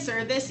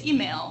 answer this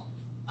email.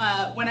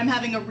 When I'm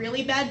having a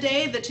really bad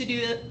day, the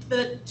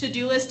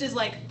to-do list is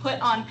like, put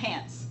on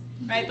pants,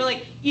 right? But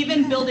like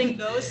even building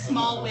those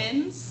small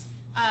wins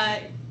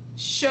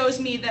shows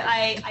me that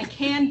I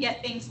can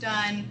get things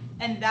done,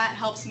 and that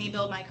helps me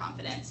build my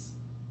confidence.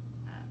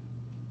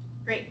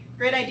 Great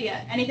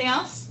idea. Anything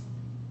else?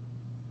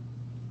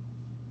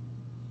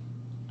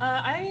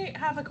 I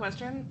have a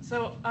question.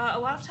 So a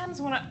lot of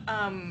times when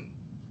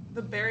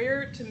the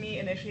barrier to me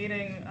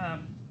initiating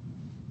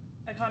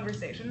a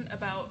conversation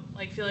about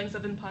like feelings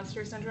of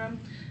imposter syndrome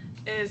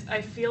is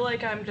I feel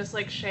like I'm just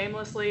like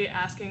shamelessly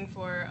asking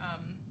for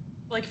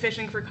like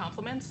fishing for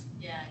compliments.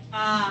 Yeah.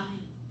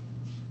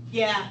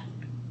 Yeah.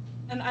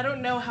 And I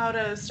don't know how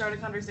to start a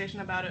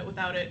conversation about it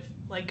without it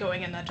like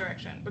going in that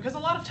direction. Because a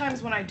lot of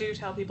times when I do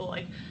tell people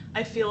like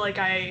I feel like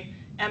I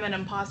am an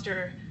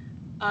imposter,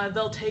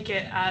 they'll take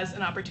it as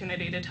an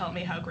opportunity to tell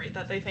me how great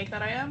that they think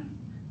that I am,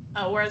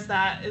 whereas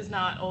that is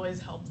not always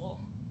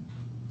helpful.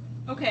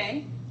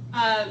 Okay.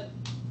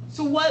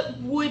 So what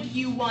would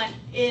you want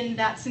in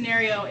that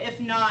scenario if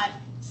not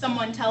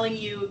someone telling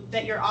you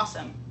that you're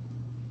awesome?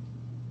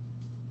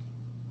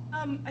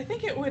 I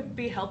think it would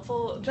be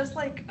helpful, just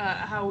like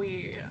how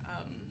we,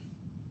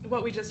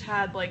 what we just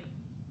had, like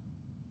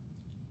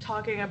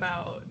talking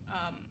about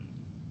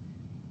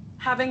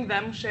having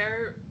them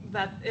share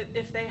that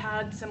if they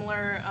had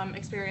similar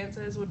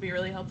experiences would be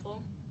really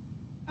helpful.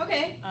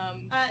 Okay.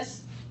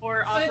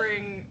 Or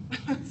offering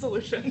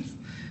solutions.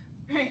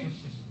 Great.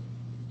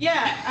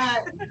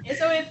 Yeah.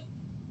 So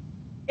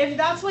if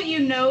that's what you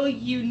know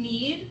you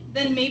need,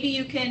 then maybe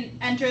you can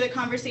enter the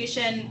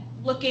conversation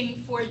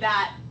looking for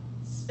that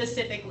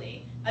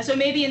specifically. So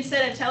maybe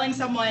instead of telling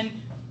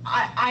someone,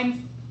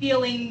 I'm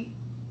feeling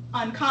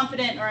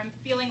unconfident or I'm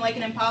feeling like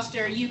an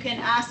imposter, you can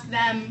ask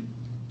them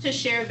to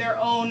share their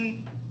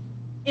own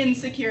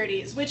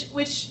insecurities,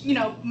 which you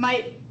know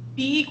might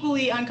be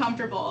equally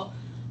uncomfortable.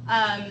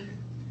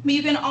 But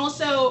you can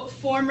also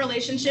form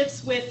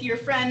relationships with your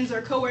friends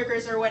or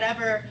coworkers or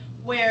whatever,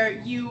 where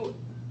you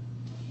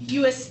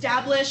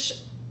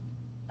establish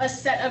a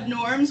set of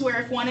norms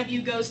where if one of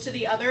you goes to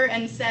the other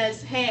and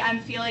says, hey, I'm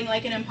feeling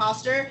like an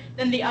imposter,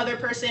 then the other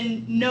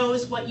person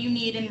knows what you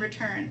need in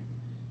return.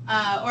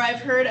 Or I've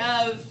heard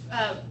of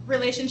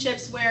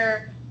relationships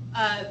where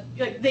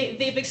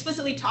they've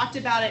explicitly talked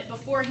about it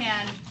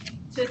beforehand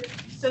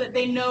so that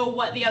they know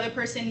what the other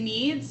person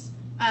needs.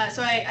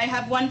 So I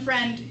have one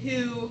friend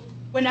who,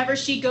 whenever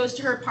she goes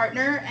to her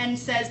partner and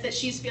says that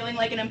she's feeling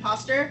like an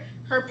imposter,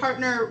 her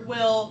partner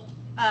will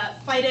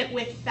fight it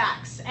with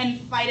facts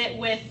and fight it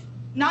with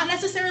not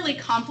necessarily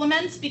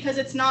compliments, because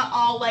it's not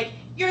all like,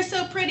 you're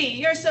so pretty,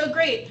 you're so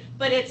great,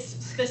 but it's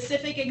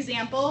specific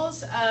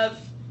examples of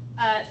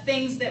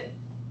things that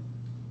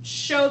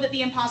show that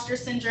the imposter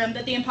syndrome,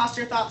 that the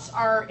imposter thoughts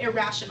are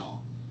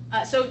irrational.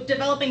 So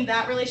developing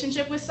that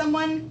relationship with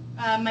someone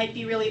might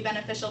be really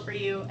beneficial for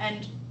you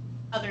and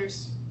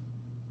others.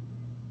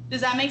 Does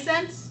that make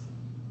sense?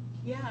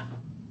 Yeah.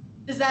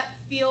 Does that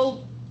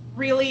feel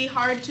really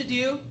hard to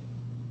do?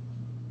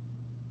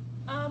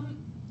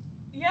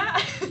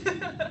 Yeah.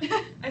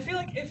 I feel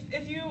like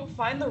if you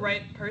find the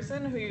right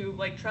person who you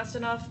like trust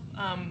enough,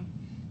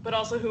 but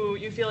also who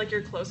you feel like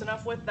you're close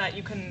enough with that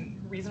you can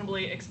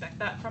reasonably expect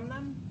that from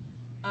them,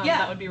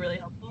 that would be really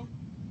helpful.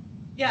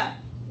 Yeah.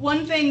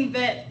 One thing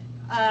that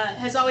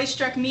has always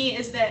struck me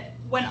is that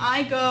when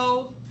I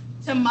go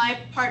to my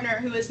partner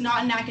who is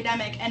not an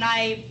academic and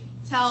I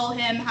tell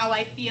him how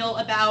I feel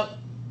about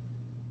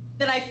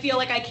that I feel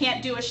like I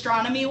can't do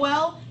astronomy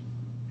well,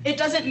 it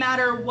doesn't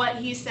matter what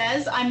he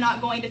says, I'm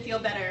not going to feel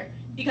better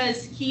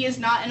because he is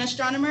not an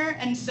astronomer,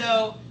 and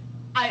so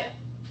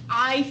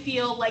I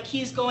feel like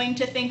he's going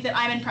to think that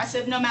I'm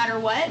impressive no matter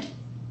what,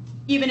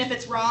 even if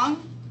it's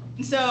wrong.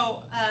 And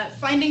so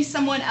finding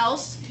someone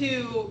else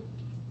who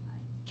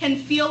can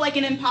feel like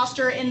an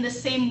imposter in the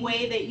same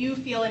way that you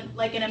feel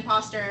like an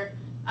imposter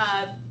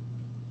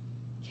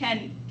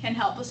can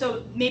help.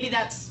 So maybe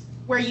that's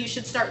where you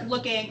should start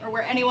looking, or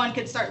where anyone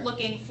could start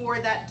looking for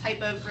that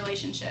type of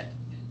relationship.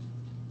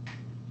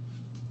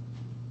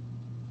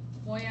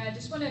 Moiya, I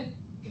just want to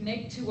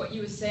connect to what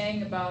you were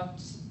saying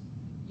about,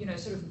 you know,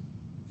 sort of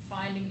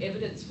finding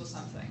evidence for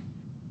something.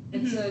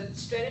 It's a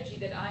strategy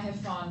that I have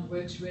found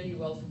works really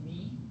well for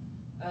me.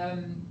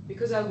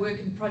 Because I work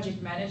in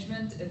project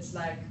management, it's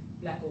like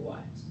black or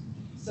white.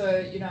 So,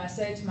 you know, I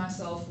say to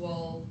myself,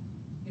 well,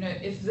 you know,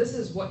 if this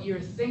is what you're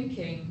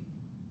thinking,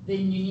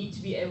 then you need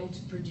to be able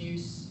to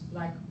produce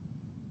like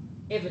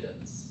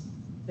evidence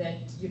that,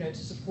 you know,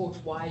 to support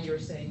why you're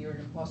saying you're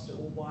an imposter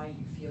or why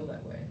you feel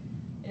that way.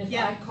 And if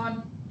I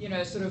can't you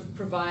know, sort of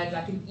provide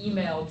like an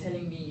email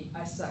telling me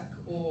I suck,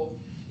 or,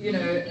 you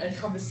know, a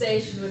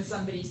conversation with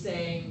somebody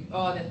saying,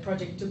 oh, that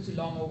project took too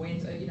long, or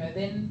went, you know,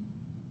 then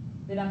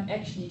I'm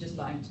actually just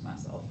lying to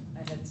myself.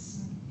 And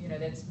it's, you know,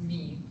 that's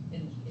me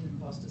in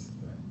imposter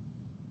syndrome.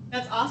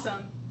 That's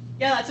awesome.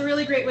 Yeah, that's a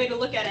really great way to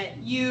look at it.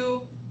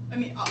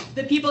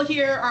 The people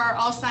here are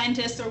all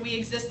scientists, or we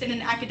exist in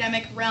an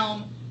academic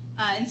realm.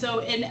 And so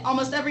in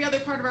almost every other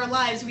part of our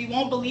lives, we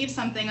won't believe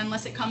something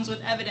unless it comes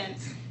with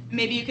evidence.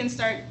 Maybe you can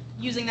start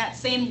using that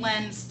same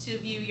lens to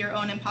view your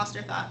own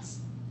imposter thoughts.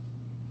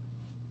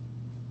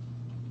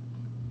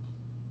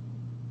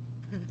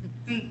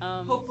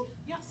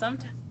 Yeah.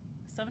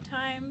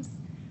 Sometimes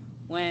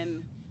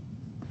when,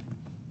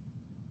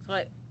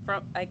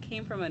 I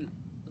came from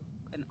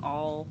an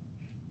all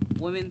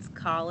women's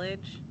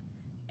college,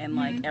 and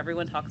like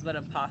everyone talks about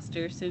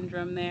imposter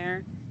syndrome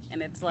there,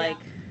 and it's like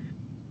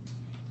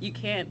you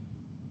can't.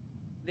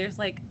 There's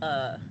like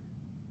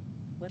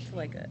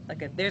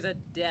there's a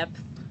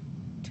depth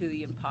to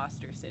the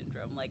imposter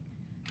syndrome. Like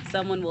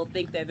someone will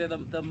think that they're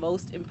the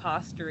most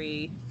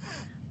impostery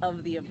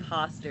of the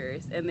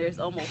imposters, and there's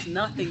almost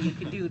nothing you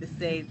can do to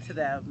say to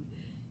them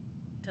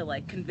to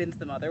like convince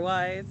them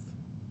otherwise.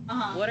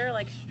 What are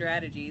like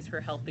strategies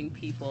for helping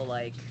people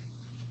like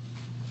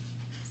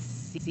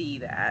see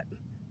that?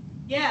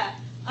 Yeah.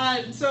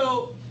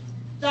 So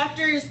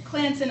Doctors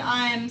Clance and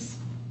Imes,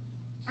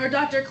 or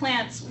Dr.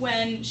 Clance,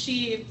 when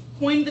she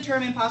coined the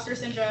term imposter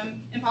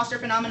syndrome, imposter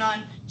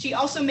phenomenon, she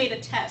also made a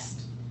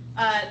test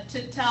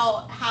to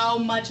tell how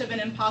much of an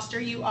imposter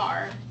you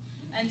are.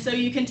 And so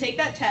you can take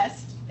that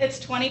test. It's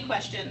 20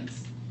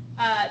 questions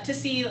to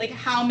see like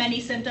how many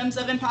symptoms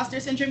of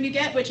imposter syndrome you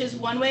get, which is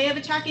one way of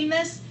attacking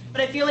this. But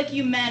I feel like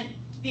you meant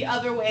the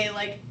other way,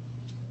 like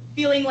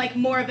feeling like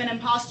more of an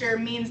imposter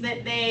means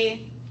that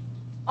they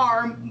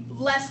are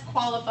less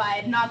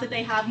qualified, not that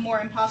they have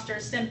more imposter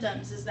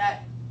symptoms. Is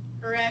that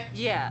correct?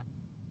 Yeah.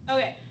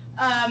 Okay.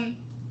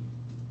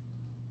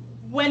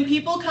 When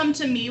people come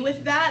to me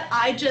with that,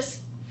 I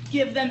just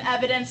give them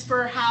evidence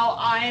for how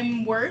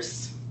I'm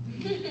worse.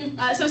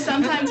 So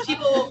sometimes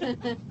people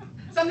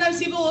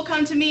will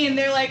come to me and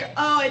they're like,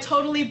 oh, I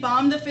totally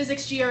bombed the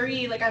physics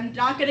GRE, like I'm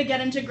not gonna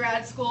get into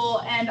grad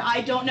school and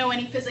I don't know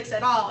any physics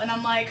at all. And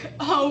I'm like,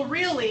 oh,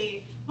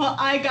 really? Well,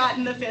 I got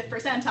in the 5th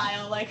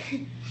percentile.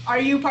 Like, are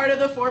you part of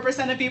the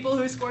 4% of people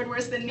who scored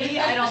worse than me?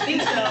 I don't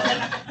think so.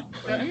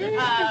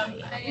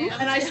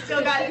 And I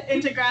still got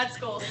into grad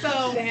school.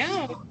 So,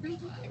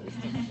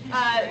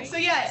 so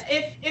yeah,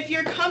 if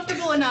you're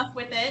comfortable enough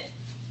with it,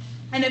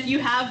 and if you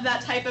have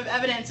that type of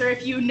evidence, or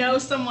if you know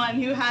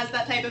someone who has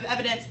that type of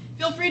evidence,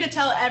 feel free to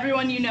tell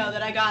everyone you know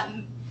that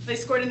they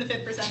scored in the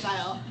 5th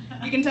percentile.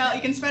 You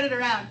can spread it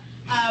around.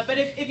 But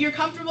if you're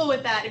comfortable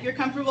with that, if you're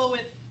comfortable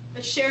with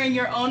sharing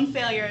your own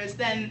failures,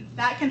 then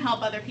that can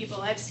help other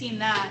people. I've seen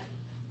that.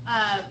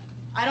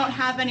 I don't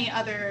have any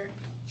other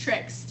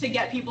tricks to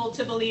get people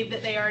to believe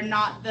that they are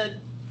not the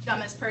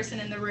dumbest person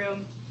in the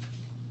room.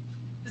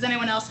 Does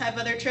anyone else have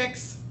other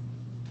tricks?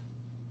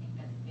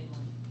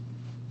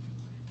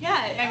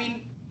 Yeah, I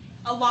mean,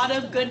 a lot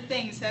of good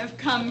things have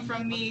come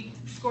from me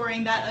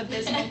scoring that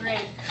abysmal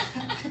grade.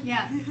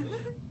 Yeah.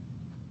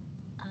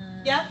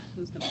 Yeah?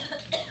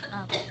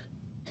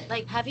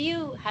 Like, have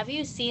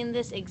you seen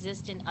this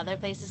exist in other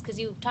places? Because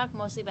you talk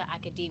mostly about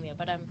academia,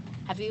 but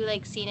have you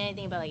like seen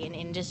anything about like in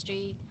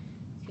industry,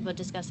 people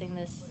discussing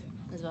this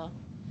as well?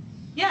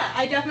 Yeah,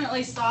 I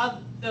definitely saw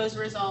those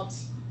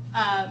results.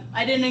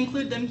 I didn't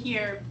include them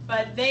here,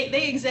 but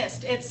they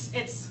exist.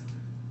 It's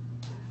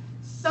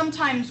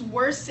sometimes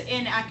worse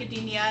in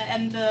academia,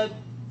 and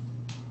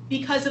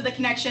because of the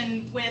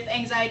connection with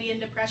anxiety and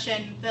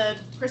depression, the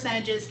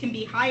percentages can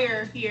be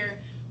higher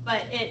here,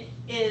 but it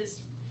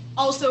is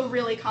also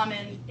really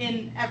common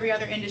in every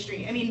other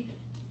industry. I mean,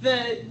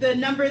 the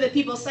number that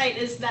people cite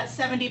is that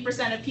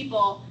 70% of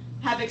people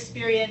have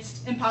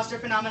experienced imposter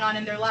phenomenon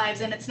in their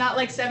lives, and it's not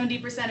like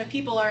 70% of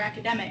people are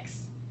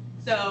academics.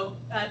 So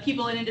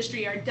people in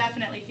industry are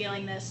definitely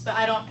feeling this, but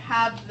I don't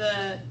have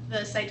the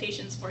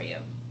citations for you.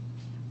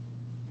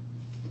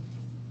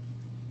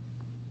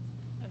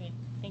 Okay,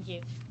 thank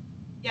you.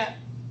 Yeah.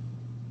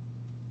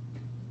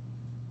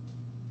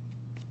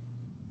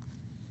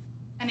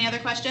 Any other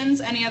questions?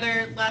 Any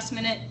other last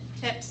minute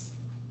tips?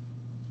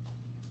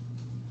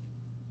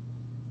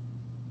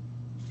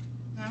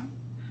 No?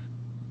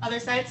 Other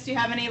sites, do you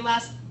have any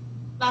last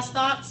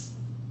thoughts?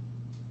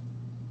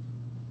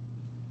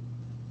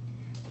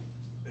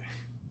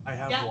 I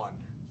have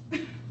one.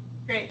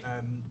 Great.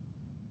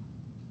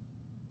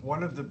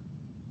 One of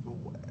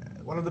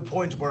the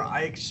points where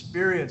I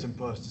experience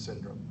imposter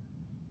syndrome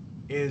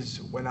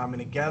is when I'm in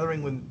a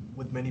gathering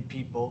with many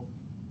people,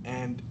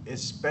 and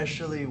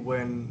especially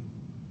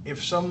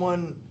if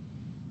someone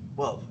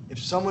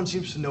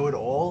seems to know it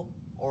all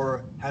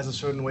or has a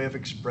certain way of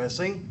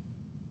expressing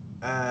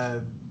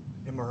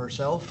him or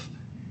herself,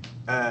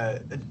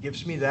 it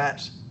gives me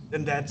that,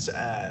 then that's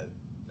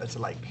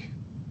like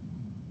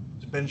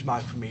it's a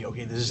benchmark for me.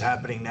 Okay, this is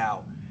happening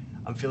now.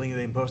 I'm feeling the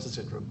imposter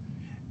syndrome.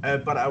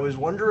 But I was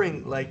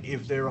wondering, like,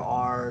 if there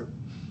are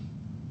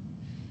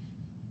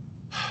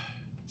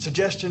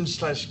suggestions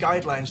slash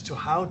guidelines to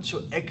how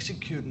to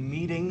execute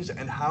meetings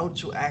and how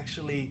to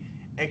actually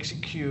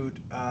execute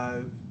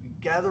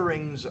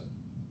gatherings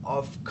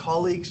of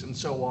colleagues and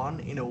so on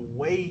in a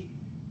way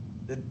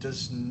that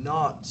does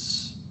not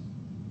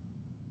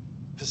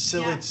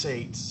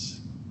facilitate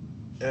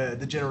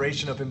the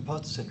generation of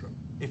imposter syndrome,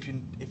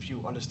 if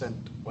you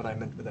understand what I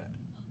meant with that.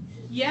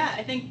 Yeah,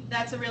 I think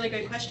that's a really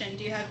good question.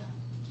 Do you have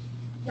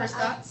first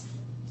thoughts?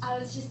 I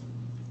was just,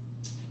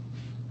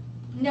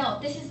 no,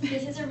 this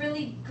is a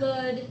really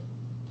good,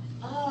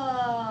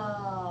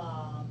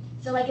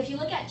 so like if you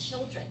look at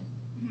children,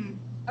 Mhm.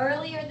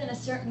 earlier than a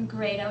certain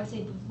grade, I would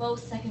say below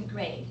second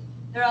grade,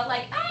 they're all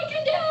like, I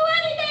can do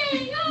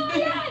anything, oh my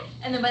god!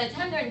 And then by the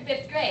time they're in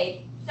 5th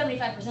grade,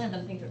 75% of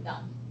them think they're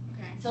done.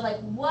 Okay. So like,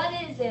 what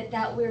is it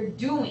that we're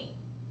doing?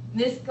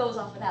 This goes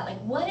off of that, like,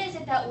 what is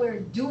it that we're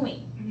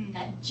doing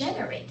that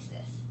generates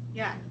this?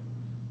 Yeah.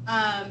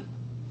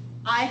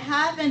 I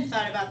haven't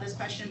thought about this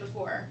question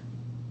before,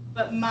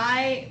 but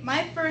my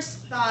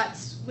first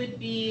thoughts would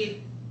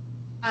be,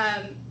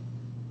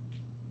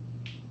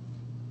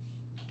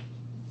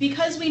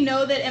 because we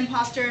know that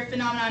imposter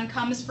phenomenon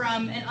comes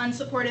from an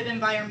unsupportive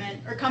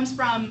environment, or comes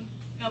from,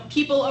 you know,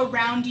 people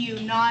around you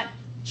not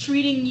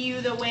treating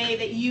you the way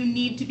that you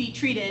need to be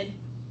treated,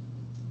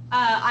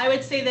 I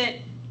would say that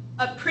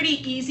a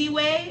pretty easy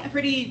way, a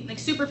pretty like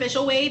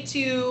superficial way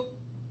to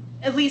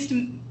at least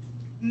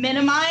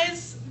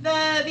minimize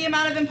the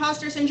amount of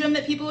imposter syndrome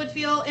that people would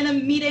feel in a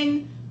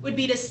meeting would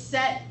be to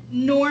set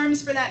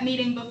norms for that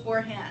meeting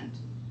beforehand.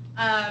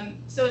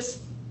 So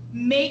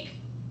make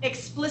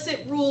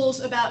explicit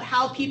rules about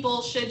how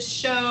people should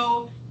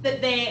show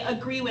that they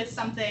agree with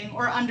something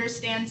or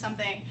understand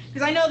something.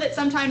 Because I know that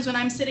sometimes when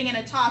I'm sitting in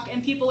a talk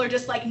and people are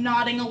just like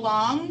nodding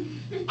along,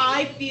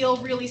 I feel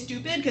really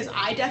stupid because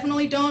I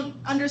definitely don't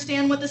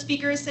understand what the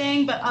speaker is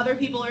saying, but other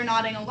people are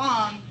nodding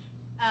along.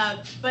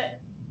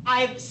 But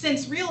I've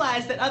since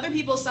realized that other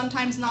people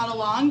sometimes nod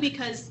along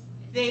because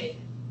they've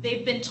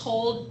been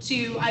told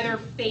to either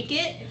fake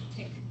it,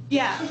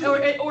 yeah,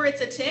 or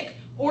it's a tick,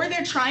 or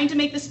they're trying to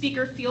make the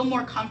speaker feel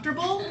more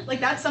comfortable. Like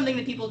that's something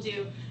that people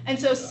do. And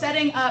so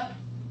setting up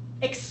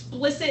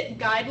explicit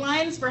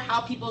guidelines for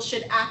how people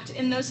should act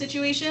in those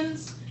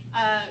situations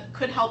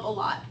could help a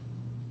lot.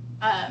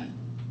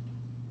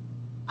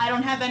 I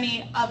don't have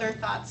any other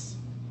thoughts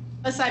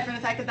aside from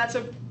the fact that that's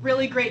a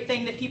really great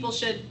thing that people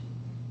should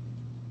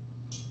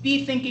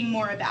be thinking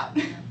more about.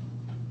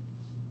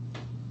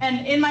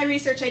 And in my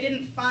research, I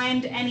didn't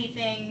find any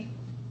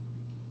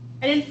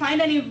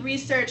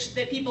research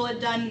that people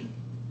had done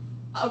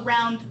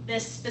around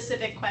this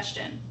specific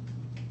question.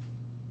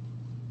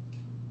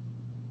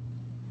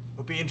 It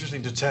would be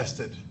interesting to test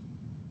it,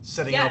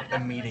 setting Yeah, up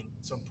definitely. a meeting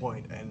at some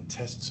point and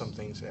test some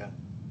things, yeah.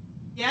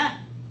 Yeah.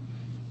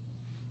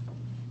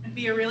 It'd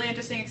be a really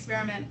interesting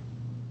experiment.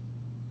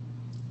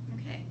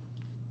 Okay.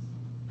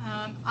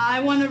 I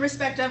want to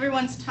respect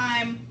everyone's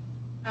time.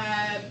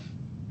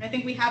 I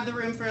think we have the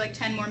room for like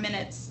 10 more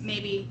minutes,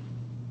 maybe.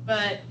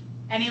 But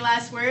any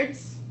last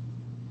words?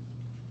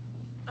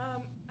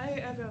 I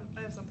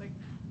have something.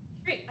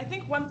 Great. I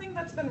think one thing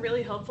that's been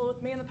really helpful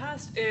with me in the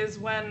past is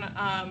when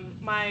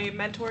my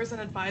mentors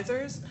and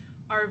advisors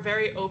are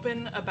very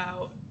open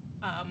about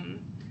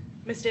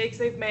mistakes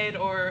they've made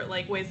or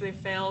like ways they've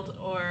failed,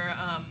 or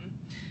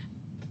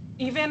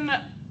even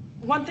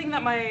one thing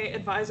that my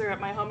advisor at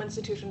my home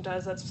institution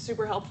does that's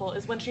super helpful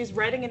is when she's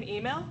writing an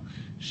email,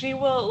 she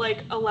will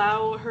like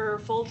allow her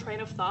full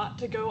train of thought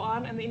to go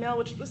on in the email,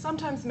 which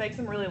sometimes makes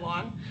them really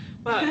long.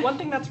 But one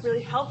thing that's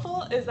really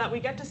helpful is that we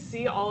get to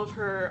see all of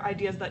her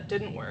ideas that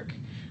didn't work.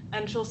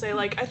 And she'll say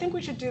like, I think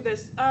we should do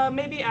this.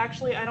 Maybe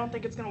actually, I don't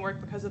think it's gonna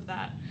work because of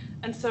that.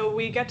 And so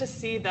we get to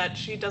see that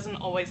she doesn't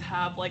always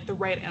have like the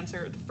right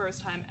answer the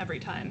first time, every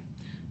time.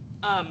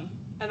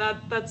 And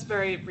that's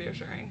very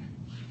reassuring.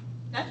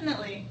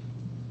 Definitely.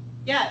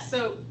 Yeah,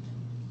 so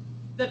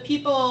the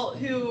people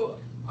who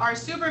are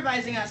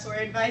supervising us or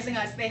advising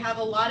us, they have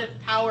a lot of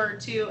power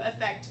to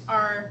affect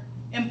our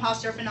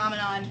imposter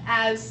phenomenon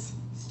as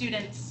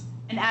students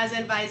and as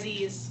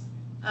advisees.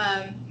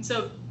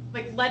 So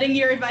like letting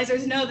your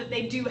advisors know that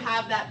they do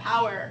have that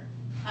power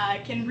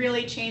can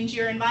really change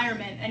your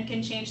environment and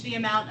can change the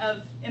amount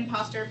of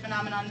imposter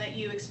phenomenon that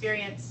you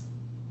experience.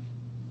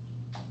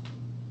 All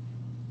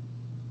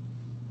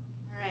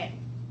right.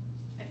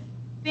 I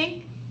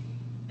think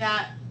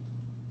that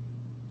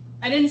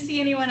I didn't see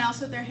anyone else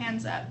with their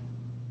hands up.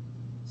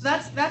 So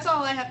that's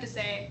all I have to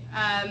say.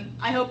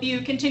 I hope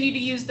you continue to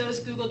use those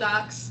Google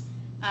Docs.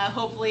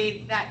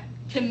 Hopefully that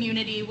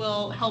community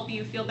will help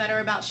you feel better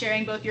about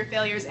sharing both your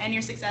failures and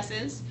your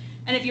successes.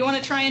 And if you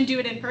want to try and do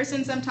it in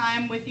person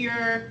sometime with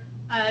your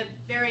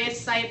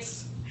various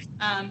sites,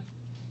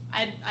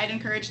 I'd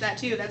encourage that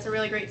too. That's a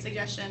really great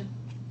suggestion.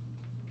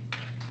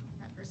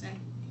 That person.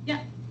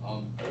 Yeah.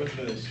 I was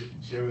going to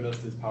share with us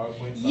this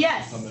PowerPoint stuff,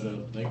 Yes. some of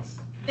the links.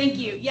 Thank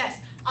you.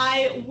 Yes,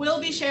 I will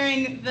be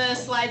sharing the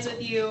slides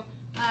with you,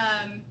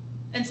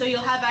 and so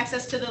you'll have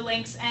access to the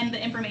links and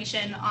the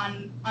information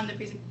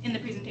in the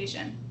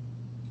presentation.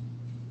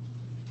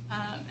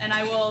 And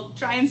I will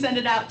try and send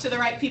it out to the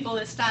right people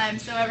this time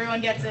so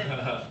everyone gets it.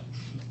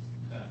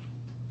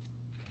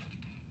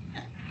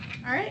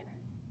 All right,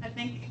 I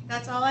think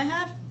that's all I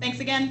have. Thanks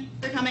again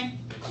for coming.